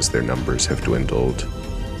because their numbers have dwindled.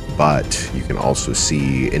 But you can also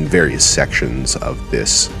see in various sections of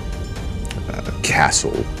this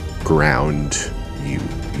castle ground, you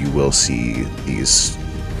will see these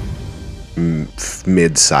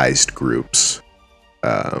mid-sized groups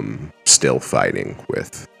still fighting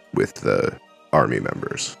with the army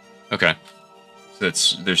members. Okay. So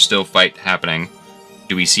there's still fight happening.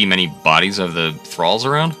 Do we see many bodies of the thralls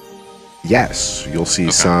around? Yes, you'll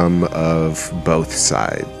see some of both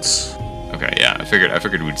sides. Okay, yeah. I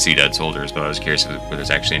figured we'd see dead soldiers, but I was curious if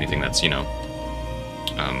there's actually anything that's, that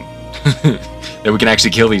we can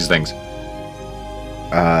actually kill these things.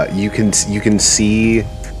 You can see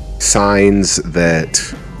signs that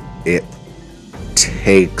it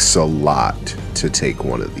takes a lot to take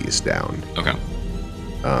one of these down. Okay.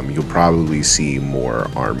 You'll probably see more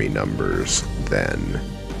army numbers than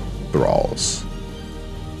thralls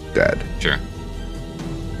dead. Sure.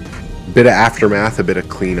 A bit of aftermath, a bit of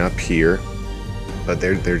cleanup here, but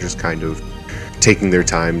they're just kind of taking their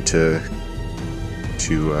time to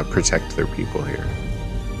protect their people here.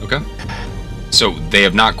 Okay. So they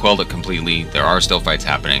have not quelled it completely. There are still fights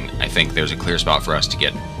happening. I think there's a clear spot for us to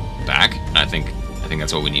get back. And I think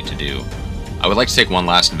that's what we need to do. I would like to take one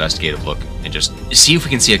last investigative look and just see if we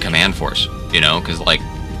can see a command force. Because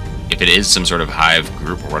if it is some sort of hive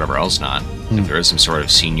group or whatever else, not if there is some sort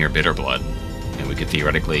of senior Bitterblood, and we could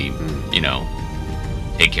theoretically,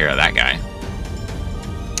 take care of that guy.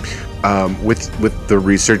 With the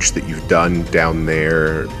research that you've done down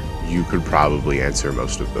there, you could probably answer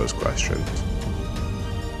most of those questions.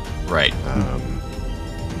 Right.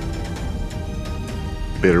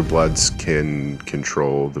 Bitterbloods can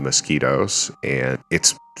control the mosquitoes, and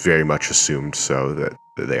it's very much assumed so that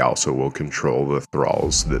they also will control the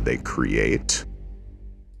thralls that they create.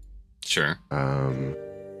 Sure.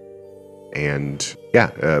 And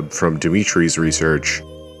yeah, from Dimitri's research,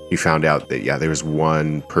 he found out that there's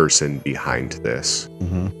one person behind this.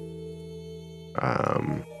 Mm-hmm.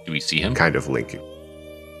 Do we see him? Kind of linking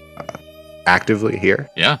actively here.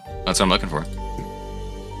 Yeah, that's what I'm looking for.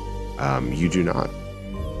 You do not.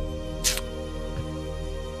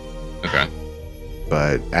 Okay.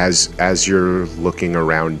 But as you're looking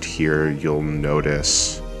around here, you'll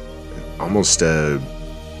notice almost an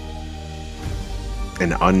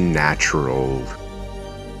unnatural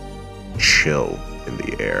chill in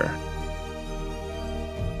the air.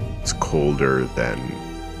 It's colder than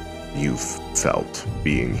you've felt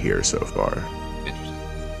being here so far.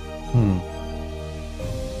 Interesting.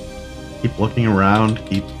 Keep looking around.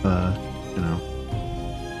 Keep,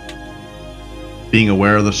 being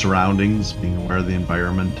aware of the surroundings, being aware of the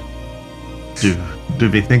environment. Do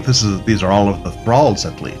they think these are all of the thralls,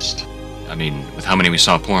 at least? I mean, with how many we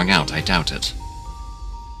saw pouring out, I doubt it.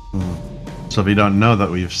 So we don't know that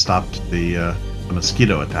we've stopped the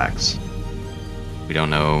mosquito attacks. We don't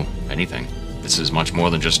know anything. This is much more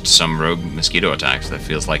than just some rogue mosquito attacks. That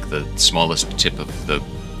feels like the smallest tip of the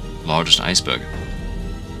largest iceberg.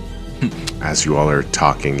 As you all are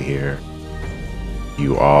talking here,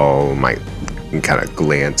 you all might kind of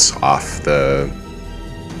glance off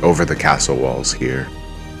over the castle walls here,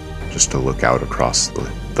 just to look out across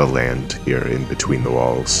the land here in between the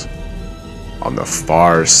walls. On the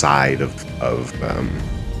far side of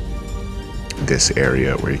this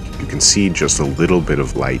area, where you can see just a little bit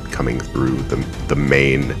of light coming through the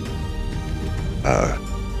main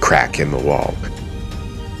crack in the wall,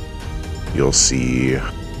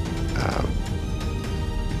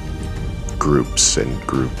 groups and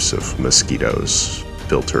groups of mosquitoes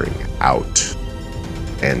filtering out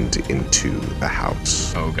and into the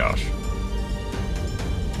house. Oh gosh.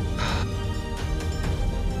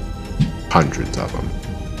 Hundreds of them.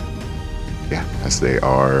 Yeah, as they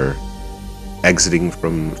are exiting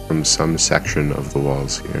from some section of the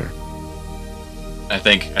walls here. I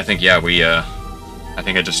think yeah, I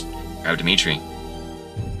think I just grabbed Dimitri.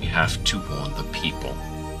 We have to warn the people.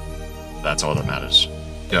 That's all that matters.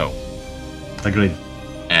 Go. Agreed.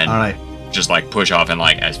 And All right. just like push off and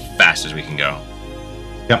like as fast as we can go.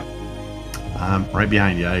 Yep. I'm right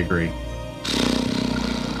behind you. I agree.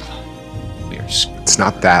 It's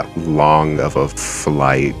not that long of a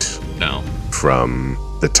flight. No. From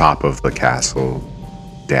the top of the castle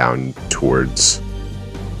down towards,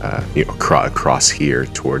 across here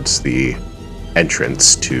towards the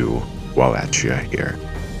entrance to Wallachia here.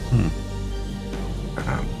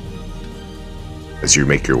 As you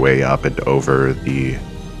make your way up and over the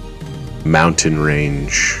mountain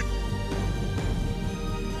range,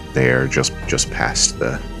 there, just past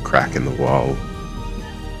the crack in the wall,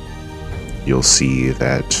 you'll see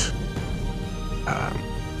that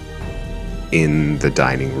in the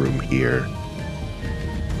dining room here,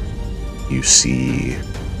 you see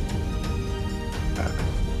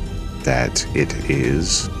that it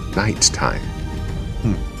is nighttime.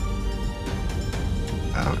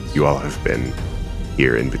 You all have been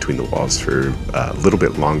here in between the walls for a little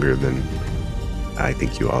bit longer than I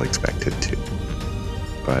think you all expected to.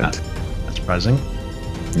 But that's surprising.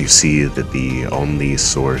 You see that the only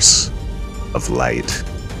source of light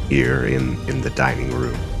here in the dining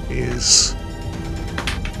room is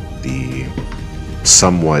the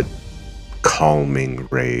somewhat calming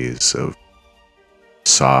rays of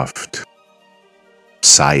soft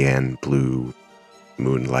cyan blue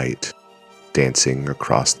moonlight dancing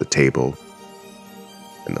across the table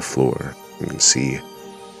and the floor. You can see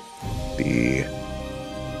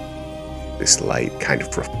this light kind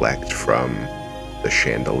of reflect from the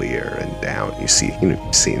chandelier and down. You see,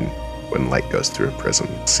 you've seen when light goes through a prism,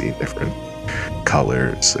 you see different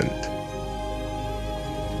colors, and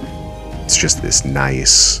it's just this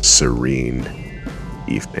nice, serene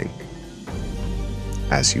evening.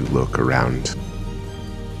 As you look around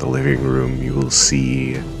the living room, you will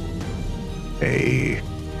see a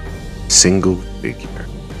single figure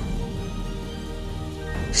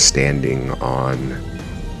standing on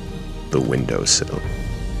the windowsill,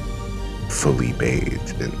 fully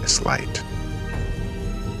bathed in this light.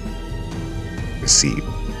 You see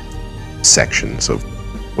sections of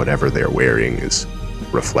whatever they're wearing is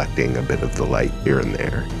reflecting a bit of the light here and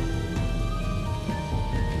there.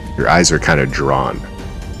 Your eyes are kind of drawn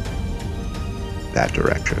that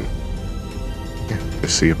direction. Yeah, you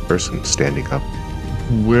see a person standing up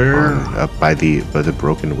by the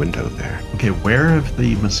broken window there. Okay, where have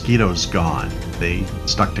the mosquitoes gone? Have they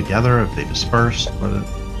stuck together? Have they dispersed?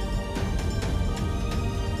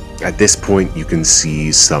 At this point, you can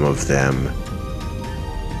see some of them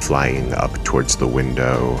flying up towards the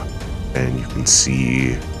window, and you can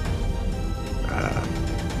see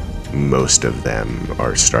most of them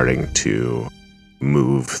are starting to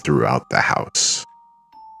move throughout the house.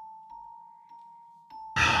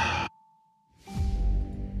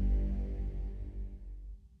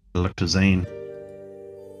 Look to Zane.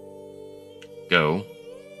 Go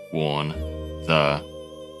warn the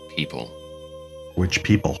people. Which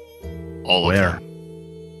people? All Where? of them.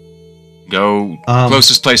 Go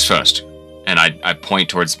closest place first. And I point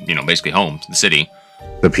towards, basically home, the city.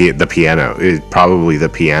 The piano. Probably the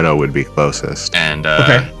piano would be closest. And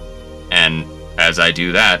okay. And as I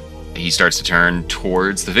do that, he starts to turn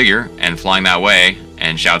towards the figure and flying that way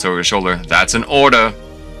and shouts over his shoulder, "That's an order."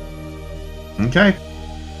 Okay.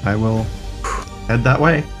 I will head that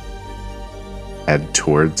way. Head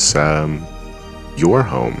towards your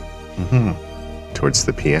home. Mm-hmm. Towards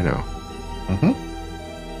the piano. Mm-hmm.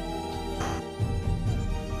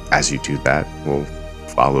 As you do that, we'll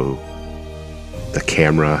follow the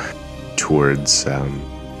camera towards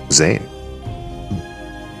Zane.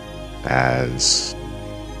 As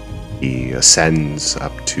he ascends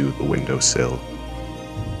up to the windowsill,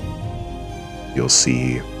 you'll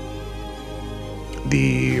see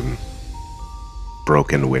the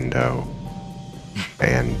broken window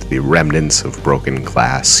and the remnants of broken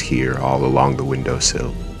glass here all along the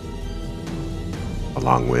windowsill,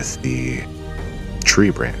 along with the tree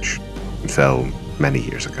branch that fell many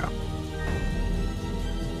years ago.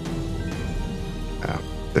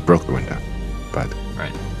 That broke the window, but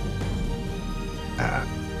right.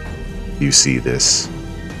 You see this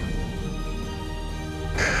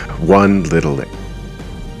one little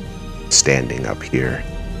standing up here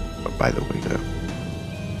by the window.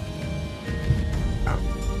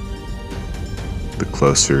 The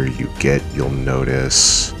closer you get, you'll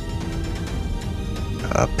notice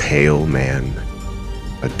a pale man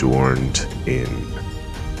adorned in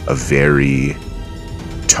a very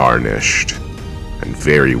tarnished and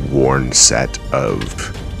very worn set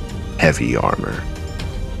of heavy armor.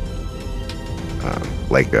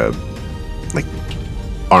 Like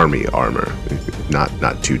army armor,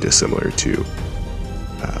 not too dissimilar to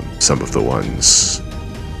some of the ones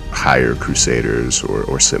higher crusaders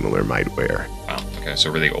or similar might wear. Wow, okay,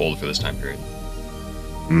 so really old for this time period.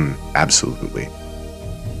 Absolutely.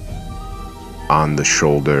 On the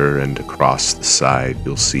shoulder and across the side,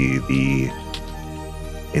 you'll see the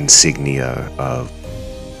insignia of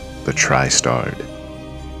the Tri-Starred.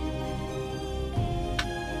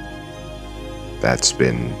 That's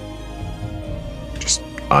been just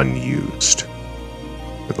unused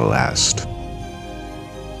for the last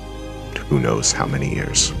who knows how many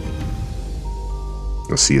years.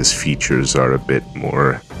 You'll see his features are a bit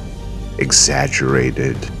more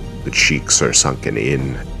exaggerated. The cheeks are sunken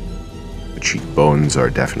in. The cheekbones are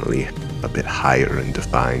definitely a bit higher and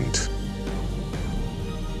defined.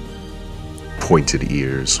 Pointed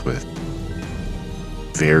ears with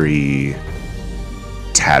very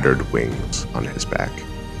tattered wings on his back.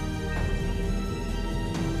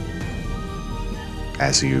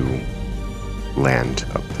 As you land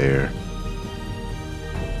up there,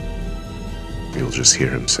 you'll just hear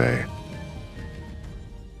him say,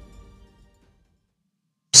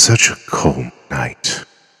 "Such a cold night,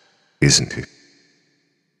 isn't it?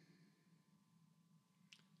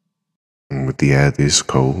 And with the air this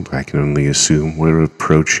cold, I can only assume we're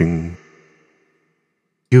approaching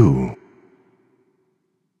you."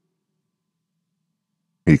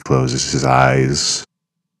 He closes his eyes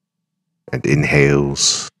and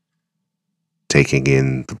inhales, taking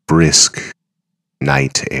in the brisk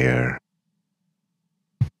night air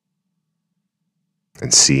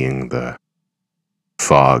and seeing the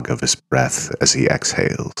fog of his breath as he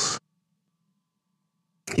exhales.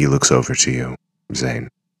 He looks over to you, Zane.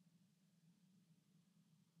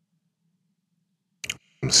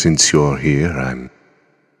 "Since you're here, I'm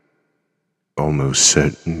almost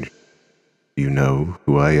certain you know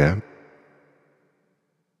who I am."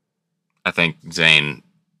 I think Zane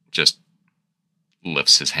just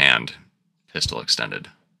lifts his hand, pistol extended.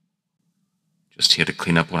 "Just here to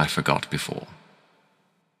clean up what I forgot before."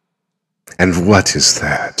 "And what is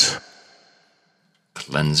that?"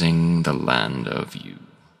 "Cleansing the land of you."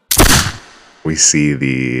 We see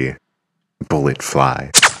the bullet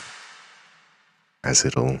fly as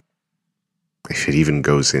if it even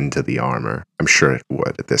goes into the armor. I'm sure it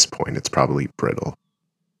would at this point. It's probably brittle.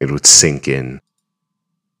 It would sink in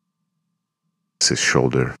as his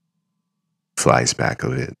shoulder flies back a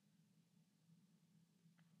bit.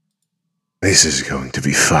 "This is going to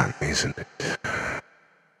be fun, isn't it?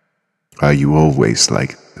 Are you always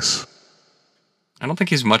like this?" I don't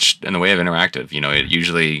think he's much in the way of interactive.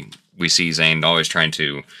 Usually we see Zane always trying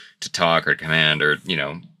to talk or command or,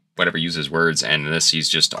 whatever, use his words, and in this he's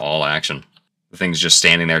just all action. The thing's just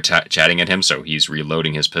standing there chatting at him, so he's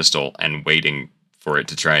reloading his pistol and waiting for it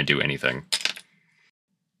to try and do anything.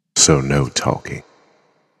 "So no talking.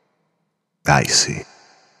 I see."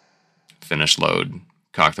 Finish load,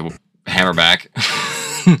 cock the hammer back,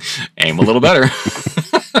 aim a little better.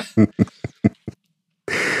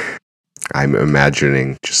 I'm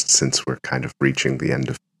imagining, just since we're kind of reaching the end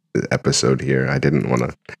of the episode here, I didn't want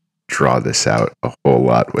to draw this out a whole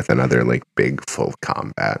lot with another big full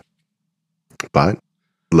combat. But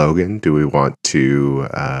Logan, do you want to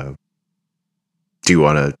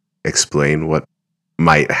explain what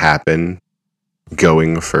might happen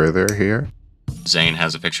going further here? Zane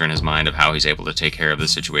has a picture in his mind of how he's able to take care of the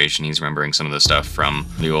situation. He's remembering some of the stuff from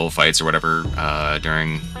the old fights or whatever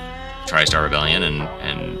during Tri-Star Rebellion,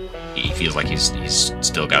 and he feels like he's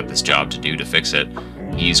still got this job to do to fix it.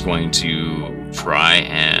 He's going to try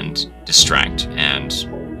and distract and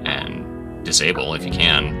disable, if he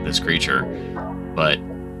can, this creature. But,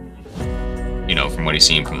 from what he's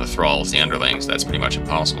seen from the thralls, the underlings, that's pretty much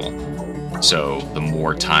impossible. So the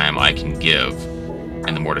more time I can give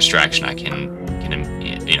and the more distraction I can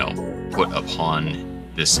put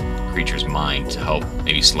upon this creature's mind to help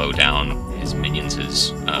maybe slow down his minions,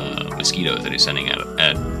 his mosquitoes that he's sending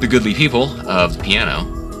at the goodly people of the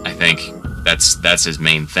piano, I think that's his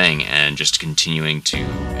main thing, and just continuing to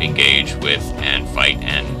engage with and fight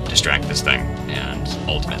and distract this thing, and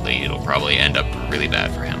ultimately it'll probably end up really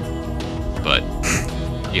bad for him. But,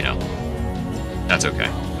 that's okay.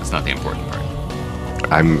 That's not the important part.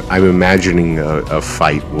 I'm imagining a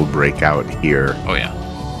fight will break out here. Oh yeah.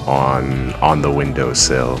 on the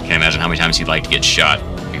windowsill. Can't imagine how many times he'd like to get shot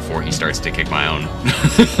before he starts to kick my own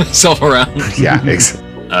self around. Yeah,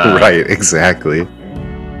 right, exactly.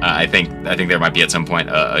 I think there might be at some point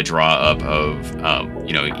a draw up of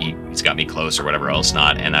he's got me close or whatever else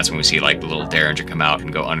not, and that's when we see like the little Derringer come out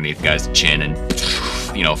and go underneath the guy's chin and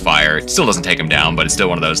fire. It still doesn't take him down, but it's still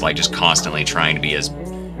one of those like just constantly trying to be as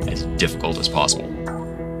difficult as possible.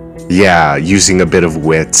 Yeah, using a bit of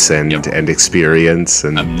wits and experience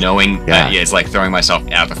and knowing that it's like throwing myself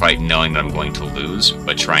at the fight, knowing that I'm going to lose,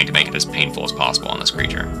 but trying to make it as painful as possible on this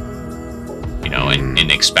creature.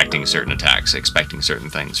 And expecting certain attacks, expecting certain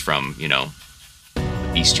things from,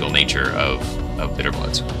 bestial nature of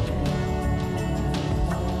Bitterbloods.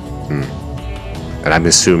 And I'm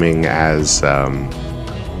assuming as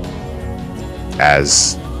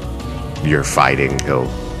you're fighting, he'll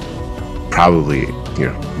probably,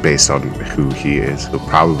 based on who he is, he'll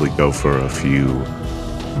probably go for a few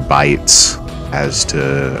bites as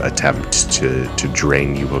to attempt to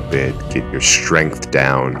drain you a bit, get your strength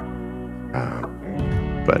down.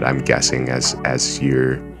 But I'm guessing as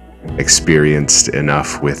you're experienced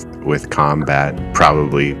enough with combat,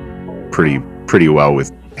 probably pretty well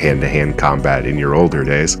with hand-to-hand combat in your older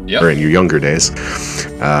days or in your younger days,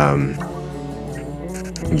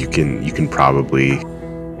 you can probably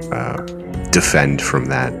defend from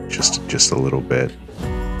that just a little bit,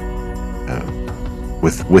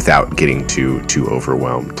 without getting too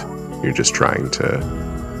overwhelmed. You're just trying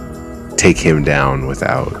to take him down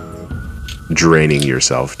without draining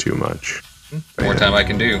yourself too much. The more time I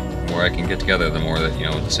can do, the more I can get together, the more that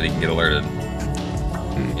the city can get alerted.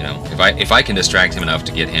 If I can distract him enough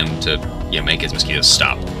to get him to make his mosquitoes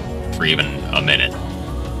stop for even a minute,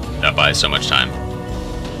 that buys so much time.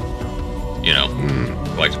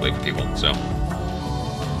 Collectively for people. So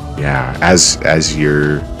yeah, as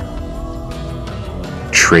you're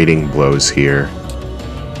trading blows here,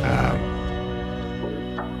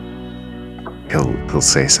 he'll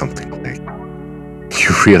say something like, "You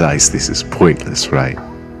realize this is pointless, right?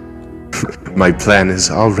 My plan has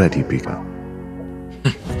already begun."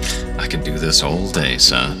 I could do this all day,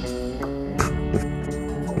 son.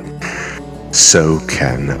 So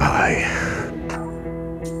can I.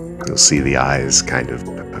 You'll see the eyes kind of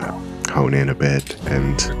hone in a bit,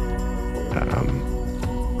 and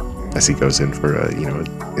as he goes in for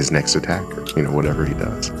his next attack, or whatever he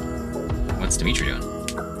does. What's Dimitri doing?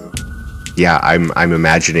 Yeah, I'm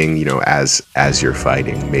imagining, as you're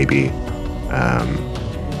fighting, maybe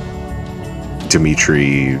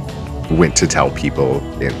Dimitri went to tell people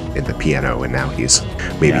in the piano, and now he's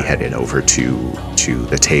maybe headed over to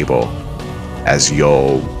the table, as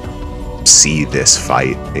you'll see this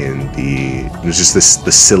fight there's just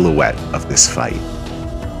the silhouette of this fight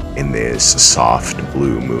in this soft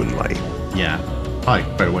blue moonlight. Yeah, probably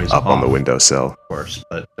quite a ways up off, on the windowsill, of course,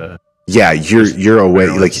 but yeah, you're away.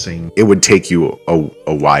 Like seeing... it would take you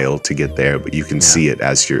a while to get there, but you can see it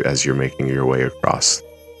as you're making your way across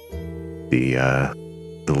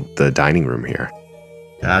the dining room here.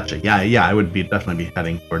 Gotcha. Yeah. I would definitely be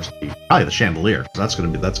heading towards probably the chandelier. So that's gonna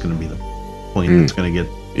be the point that's gonna get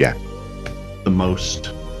the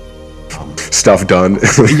most stuff done.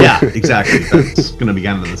 Yeah, exactly. That's gonna be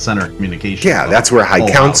kind of the center of communication. Yeah, that's where High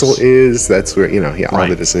Council house is. That's where all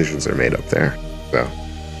the decisions are made up there. So,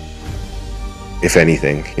 if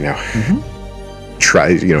anything, try.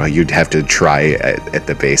 You'd have to try at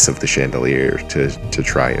the base of the chandelier to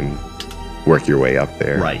try and work your way up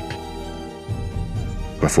there. Right.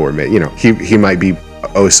 Before he might be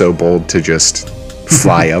oh so bold to just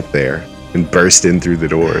fly up there and burst in through the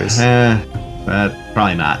doors.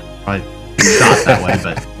 Probably not. Probably not that way,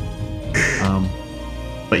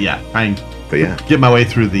 but yeah, trying get my way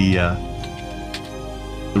through the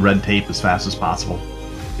red tape as fast as possible.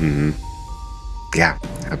 Mm-hmm. Yeah,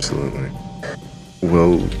 absolutely.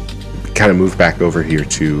 We'll kind of move back over here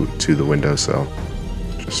to the windowsill,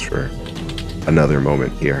 just for another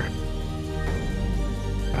moment here.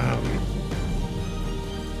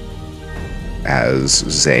 As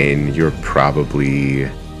Zane, you're probably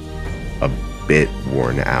a bit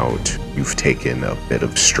worn out. You've taken a bit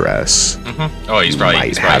of stress. Mm-hmm. Oh, he's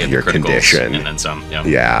probably have your condition and then some.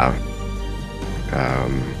 Yeah.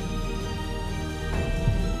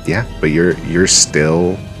 Yeah, but you're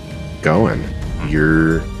still going.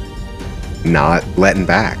 You're not letting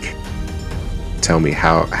back. Tell me,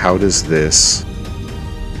 how does this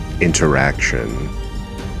interaction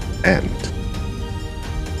end?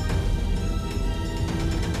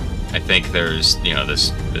 I think there's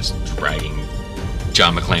this dragging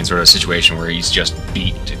John McClane sort of situation where he's just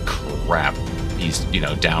beat to crap. He's,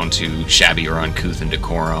 down to shabby or uncouth and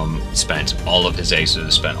decorum, spent all of his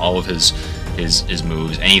aces, spent all of his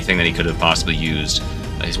moves, anything that he could have possibly used.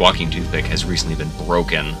 His walking toothpick has recently been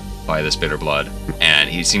broken by this bitter blood, and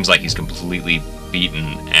he seems like he's completely beaten,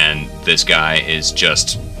 and this guy is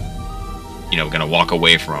just, gonna walk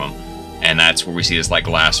away from him. And that's where we see this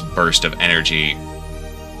last burst of energy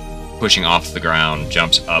pushing off the ground,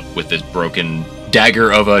 jumps up with this broken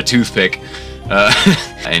dagger of a toothpick,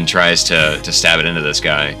 and tries to stab it into this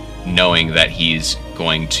guy, knowing that he's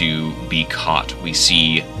going to be caught. We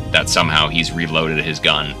see that somehow he's reloaded his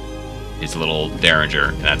gun, his little Derringer,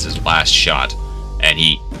 and that's his last shot. And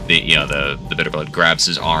the bitter blood grabs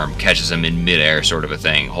his arm, catches him in midair, sort of a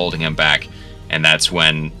thing, holding him back. And that's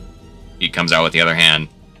when he comes out with the other hand,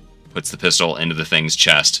 puts the pistol into the thing's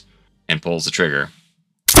chest, and pulls the trigger.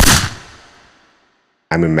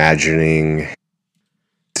 I'm imagining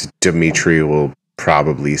Dimitri will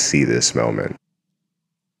probably see this moment.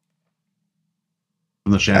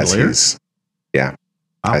 From the chandelier?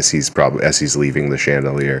 As he's leaving the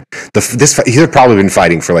chandelier. He's probably been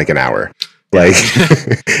fighting for an hour.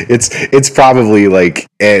 It's probably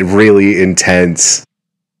a really intense,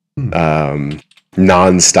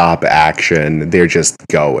 non-stop action. They're just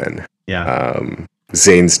going. Yeah.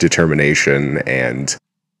 Zane's determination and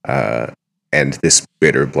this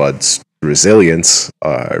bitter blood's resilience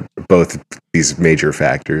are both these major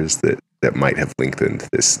factors that might have lengthened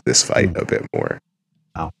this fight a bit more.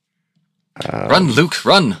 Wow. Run, Luke,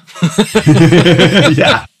 run!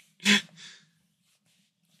 Yeah.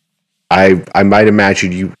 I might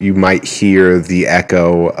imagine you might hear the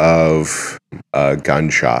echo of a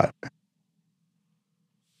gunshot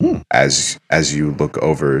as you look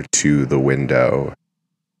over to the window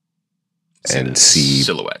and see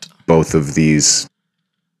silhouette. Both of these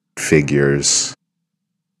figures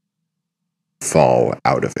fall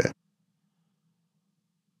out of it.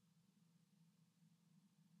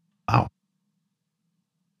 Wow.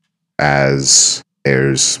 As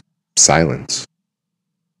there's silence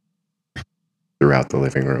throughout the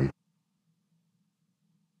living room.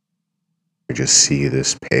 We just see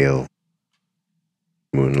this pale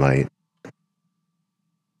moonlight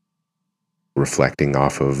reflecting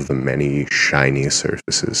off of the many shiny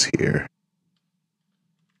surfaces here.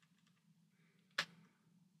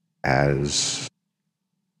 As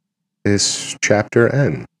this chapter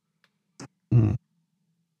ends.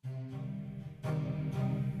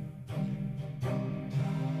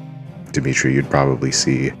 Dimitri, you'd probably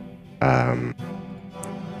see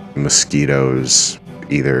mosquitoes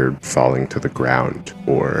either falling to the ground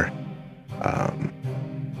or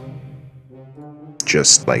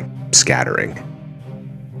just scattering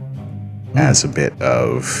as a bit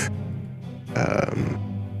of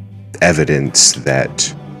evidence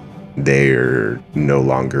that they're no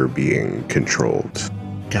longer being controlled.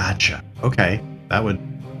 Gotcha. Okay. That would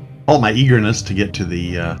hold my eagerness to get to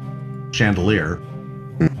the chandelier.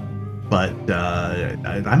 But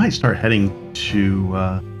I might start heading to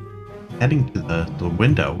the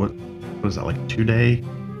window. What was that, 2-day?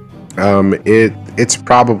 It's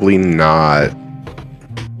probably not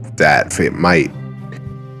that. It might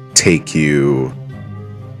take you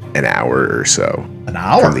an hour or so. An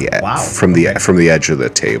hour? From the edge of the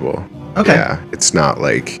table. Okay. Yeah, it's not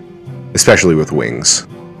especially with wings.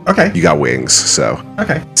 Okay. You got wings, so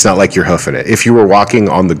okay. It's not like you're hoofing it. If you were walking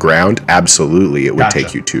on the ground, absolutely, it would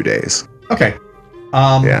take you 2 days. Okay.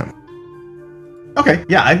 Yeah. Okay.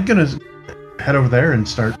 Yeah, I'm gonna head over there and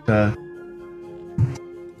start.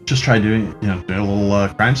 Just try doing a little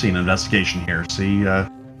crime scene investigation here. See,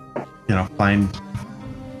 find.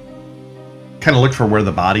 Kind of look for where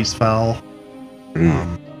the bodies fell.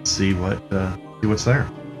 See what's there.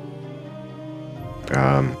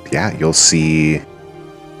 Yeah, you'll see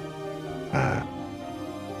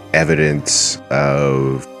evidence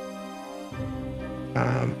of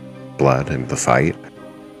blood in the fight.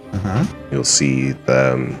 You'll see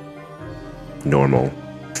the normal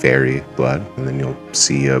fairy blood, and then you'll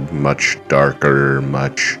see a much darker,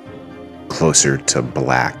 much closer to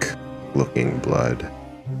black looking blood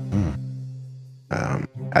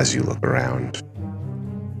as you look around.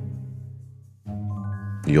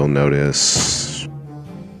 You'll notice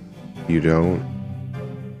you don't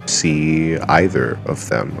see either of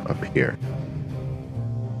them up here.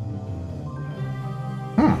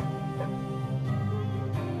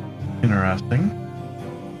 Interesting.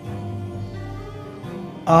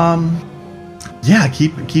 Yeah,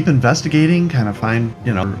 keep investigating, kind of find,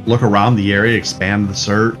 look around the area, expand the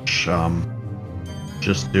search,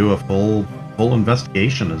 just do a full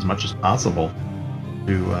investigation as much as possible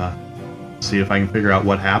to see if I can figure out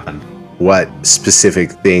what happened. what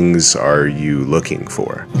specific things are you looking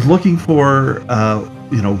for? Looking for,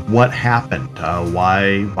 what happened,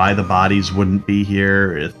 why the bodies wouldn't be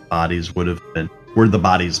here, if bodies would have been, were the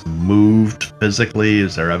bodies moved physically?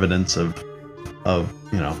 Is there evidence of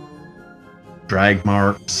drag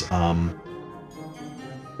marks? Were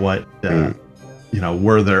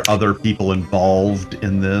there other people involved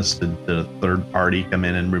in this? Did the third party come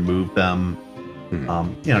in and remove them?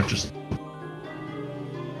 Just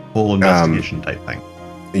full investigation type thing.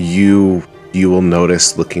 You will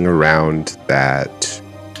notice looking around that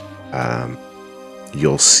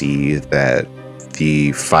you'll see that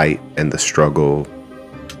the fight and the struggle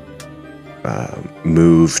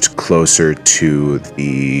moved closer to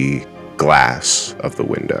the glass of the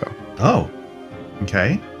window. Oh,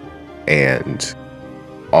 okay. And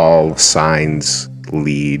all signs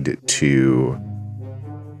lead to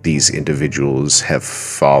these individuals have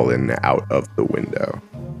fallen out of the window.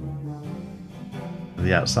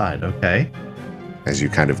 The outside, okay. As you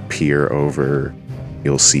kind of peer over,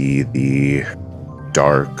 you'll see the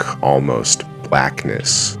dark, almost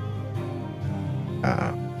blackness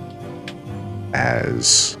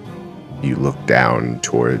as you look down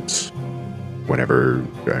towards whatever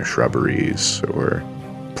shrubberies or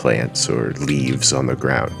plants or leaves on the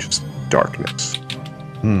ground, just darkness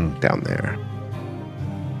down there.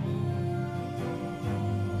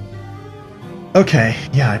 Okay,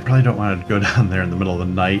 yeah, I probably don't want to go down there in the middle of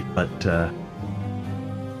the night, but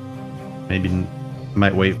maybe I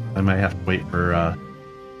might wait. I might have to wait for.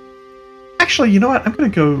 Actually, you know what? I'm gonna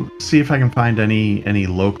go see if I can find any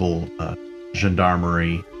local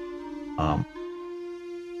gendarmerie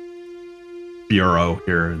bureau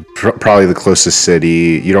here. Probably the closest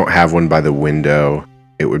city. You don't have one by the window.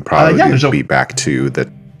 It would probably be back to the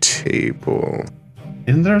table.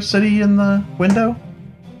 Isn't there a city in the window?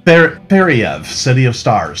 Periev, City of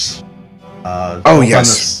Stars.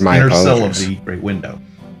 Yes, on the inner sill of the Great Window.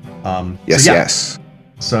 Yes.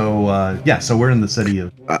 So we're in the city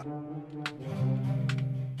of.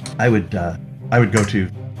 I would go to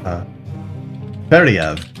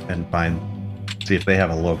Periev and see if they have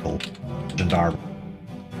a local gendarme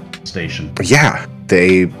station. Yeah,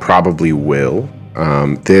 they probably will.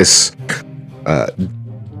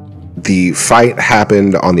 The fight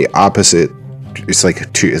happened on the opposite. It's like a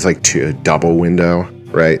double window,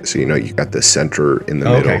 right? So you got the center in the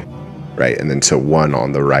middle, right, and then one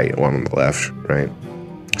on the right, one on the left, right.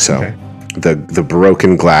 So the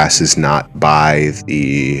broken glass is not by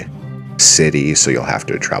the city, so you'll have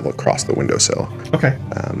to travel across the windowsill. Okay.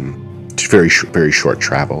 It's very short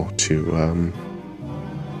travel to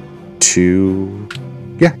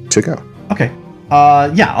go. Okay.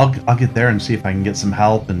 I'll get there and see if I can get some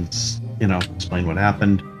help and explain what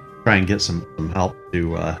happened. Try and get some help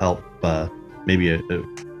to help maybe a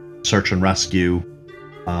search and rescue.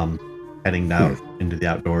 Heading down into the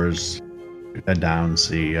outdoors, head down,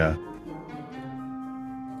 see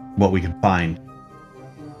what we can find.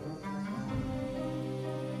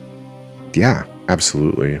 Yeah,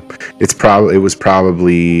 absolutely. It was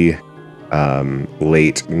probably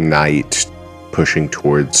late night, pushing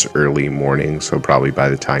towards early morning. So probably by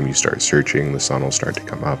the time you start searching, the sun will start to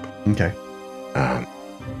come up. Okay.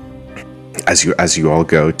 As you all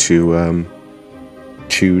go to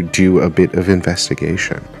do a bit of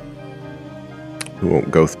investigation. We won't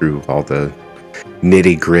go through all the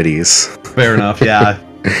nitty-gritties. Fair enough, yeah.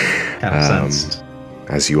 Kind of sensed.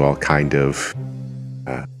 As you all kind of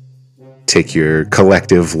take your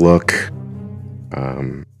collective look,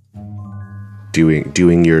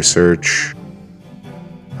 doing your search,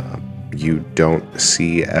 you don't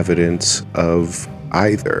see evidence of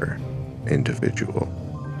either individual.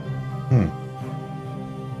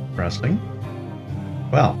 Interesting.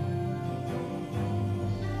 Well,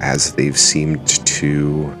 as they've seemed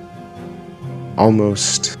to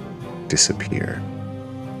almost disappear.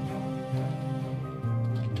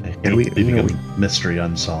 And leaving a mystery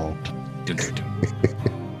unsolved. Dun, dun, dun.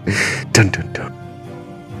 Dun dun dun.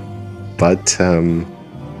 But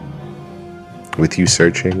with you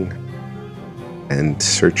searching,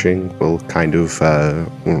 we'll kind of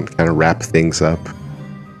wrap things up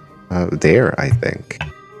there, I think.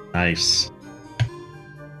 Nice.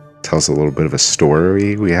 Tells a little bit of a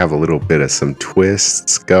story. We have a little bit of some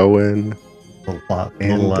twists going. Little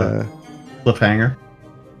cliffhanger. A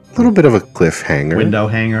little bit of a cliffhanger. Window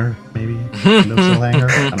hanger, maybe. Windowsill hanger.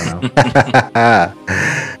 I don't know.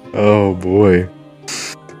 Oh boy.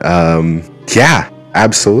 Yeah,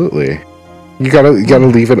 absolutely. You gotta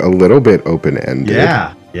leave it a little bit open ended.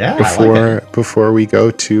 Yeah. Before we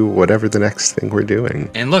go to whatever the next thing we're doing.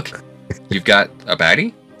 And look, you've got a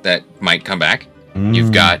baddie that might come back.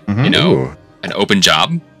 You've got, Mhm. Ooh. an open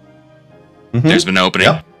job. Mhm. There's been an opening.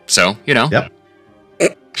 Yep. So, Yep.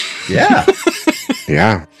 Yeah.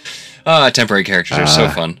 Yeah. Temporary characters are so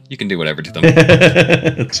fun. You can do whatever to them.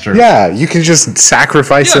 It's true. Yeah, you can just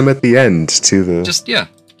sacrifice Yeah. them at the end to the Just,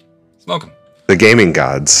 smoke them. the gaming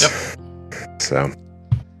gods. Yep. So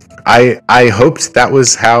I hoped that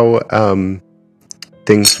was how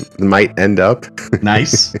things might end up.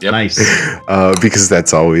 Nice. Yep. Nice. Because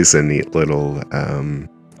that's always a neat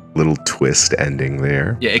little twist ending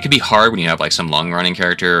there. Yeah, it could be hard when you have like some long-running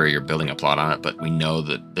character or you're building a plot on it, but we know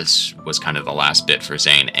that this was kind of the last bit for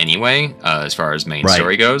Zane anyway, as far as main Right.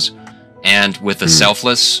 story goes. And with the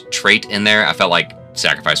selfless trait in there, I felt like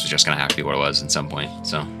sacrifice was just going to have to be what it was at some point.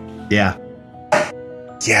 So, Yeah.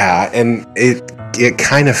 Yeah, and it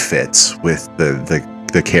kind of fits with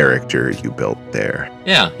the character you built there.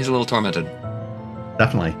 yeah, he's a little tormented.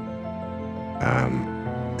 Definitely.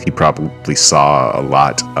 He probably saw a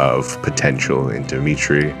lot of potential in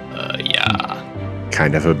Dimitri. Yeah.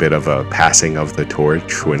 Kind of a bit of a passing of the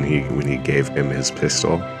torch when he gave him his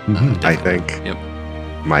pistol. Mhm. I think Yep.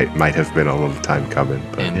 might have been a little time coming,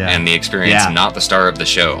 but And, Yeah. and the experience, Yeah. not the star of the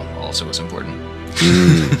show, also was important.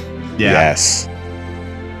 Yeah. yes.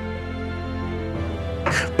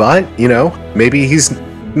 But maybe he's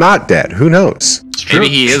not dead. Who knows? It's true.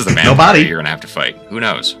 Maybe he is the vampire Nobody. you're going to have to fight. Who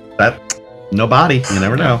knows? No body. You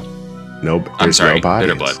never know. No, I'm there's sorry, no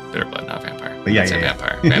bodies. bitter blood, not vampire. Yeah, Say yeah.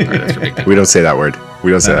 vampire. Vampire, that's for big people. We don't say that word.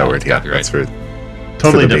 We don't say No, that no, word. Yeah, copyright. that's for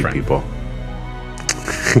Totally for the different. big people.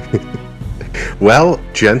 Well,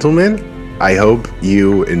 gentlemen, I hope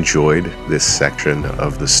you enjoyed this section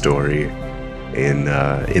of the story in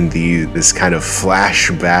this kind of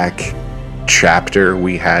flashback chapter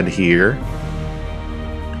we had here.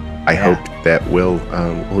 I Yeah. hope that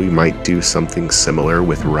we might do something similar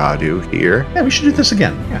with Radu here. Yeah, we should do this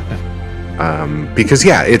again. Yeah. Because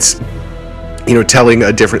it's telling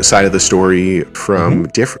a different side of the story from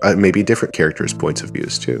maybe different characters' points of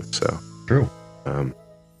views too. So True.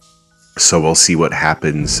 so we'll see what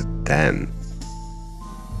happens then.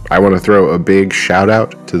 I want to throw a big shout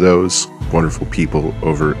out to those wonderful people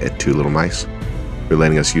over at Two Little Mice for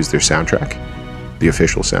letting us use their soundtrack, the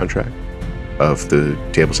official soundtrack of the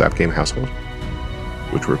Tabletop Game Household,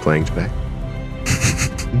 which we're playing today.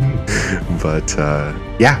 But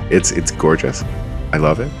it's gorgeous. I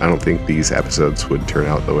love it. I don't think these episodes would turn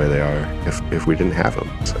out the way they are if we didn't have them.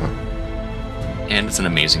 So And it's an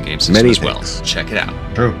amazing game system Many as well. things. Check it out.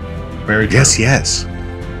 True. Very true. yes.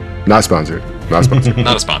 Not sponsored. Not sponsored.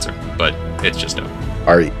 Not a sponsor, but it's just dope.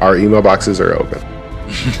 Our email boxes are open.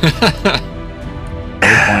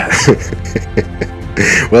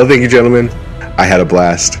 Well, thank you, gentlemen. I had a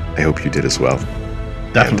blast. I hope you did as well.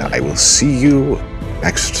 Definitely. And I will see you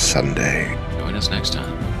next Sunday. Join us next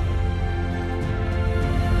time.